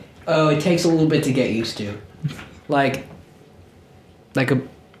had a- it. Oh, it takes a little bit to get used to. Like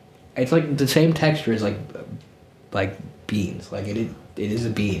it's like the same texture as like beans. Like it is a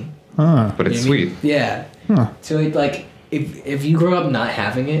bean. Huh. But it's You know what I mean? sweet. Yeah. Huh. So it like if you grow up not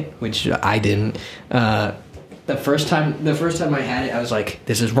having it, which I didn't, the first time I had it, I was like,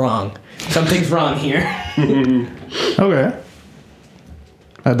 this is wrong. Something's wrong here. Okay.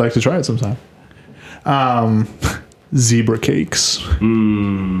 I'd like to try it sometime. Zebra cakes.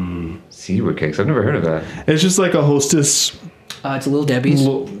 Zebra cakes. I've never heard of that. It's just like a Hostess. It's a Little Debbie's.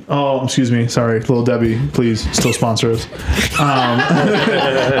 Excuse me. Sorry. Little Debbie, please still sponsor us.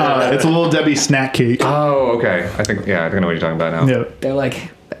 It's a Little Debbie snack cake. Oh, okay. I think I know what you're talking about now. Yeah. They're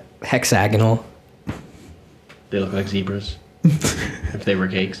like hexagonal. They look like zebras. If they were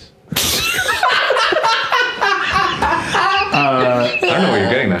cakes. I don't know where you're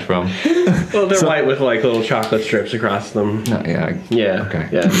getting that from. Well, they're white with like little chocolate strips across them. No, yeah. Yeah. Okay.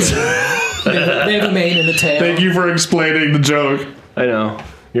 Yeah. They have a mane and a tail. Thank you for explaining the joke. I know.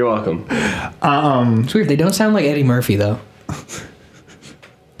 You're welcome. It's weird. They don't sound like Eddie Murphy though. It's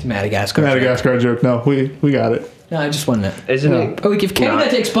Madagascar. Madagascar joke. No, we got it. No, I just wanted to. Isn't it? Oh, if Kenny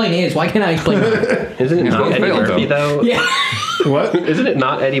got to explain his, why can't I explain mine? Isn't it not both Eddie failed, Murphy though? Yeah. What? Isn't it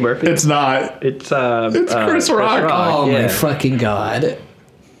not Eddie Murphy? It's not. It's Chris Rock. Oh my yeah. fucking god.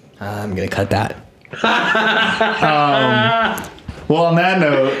 I'm gonna cut that. Well, on that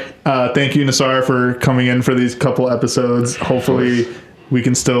note, thank you, Nassar, for coming in for these couple episodes. Hopefully, we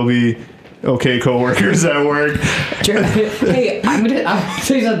can still be okay coworkers at work. Hey, I'm gonna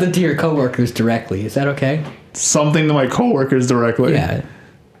say something to your coworkers directly. Is that okay? Something to my coworkers directly. Yeah.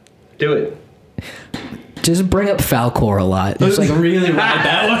 Do it. Just bring up Falcor a lot. Just like really ride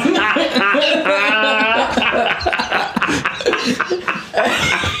that one.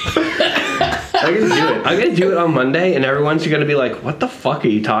 I'm gonna do it. I'm gonna do it on Monday, and everyone's gonna be like, "What the fuck are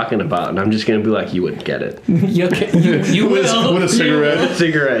you talking about?" And I'm just gonna be like, "You wouldn't get it." You will. With a cigarette.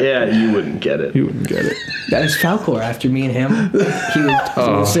 Cigarette, yeah, you wouldn't get it. You wouldn't get it. That is Falcor. After me and him, he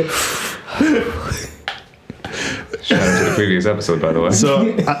would say, Shout out to the previous episode, by the way.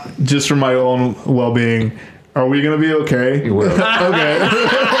 So, just for my own well-being, are we gonna be okay? You will. Okay.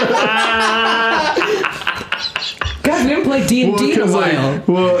 God, we didn't play D&D in a while.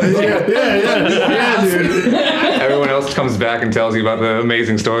 Yeah, dude. Everyone else comes back and tells you about the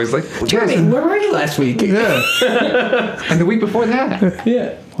amazing stories. Like, Jeremy, where were you last week? Yeah. and the week before that.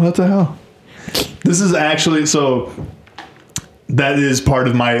 Yeah. What the hell? This is actually so. That is part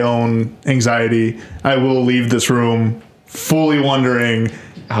of my own anxiety. I will leave this room fully wondering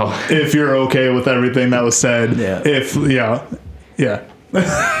if you're okay with everything that was said. Yeah. Yeah.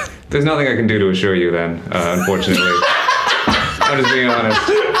 There's nothing I can do to assure you then, unfortunately. I'm just being honest.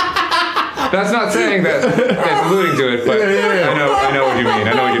 That's not saying that it's alluding to it, but I know what you mean.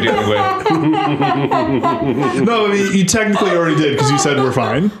 I know what you're dealing with. No, I mean, you technically already did because you said we're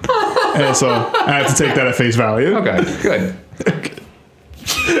fine. And so I have to take that at face value. Okay, good. But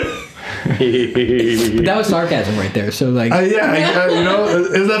that was sarcasm right there. So like, You know,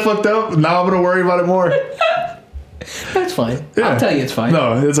 is that fucked up? Now I'm going to worry about it more. that's fine. Yeah. I'll tell you it's fine.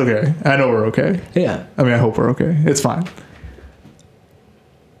 No, it's okay. I know we're okay. Yeah. I mean, I hope we're okay. It's fine.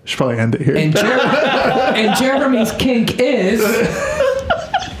 Should probably end it here. And Jeremy's kink is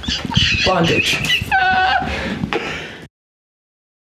bondage.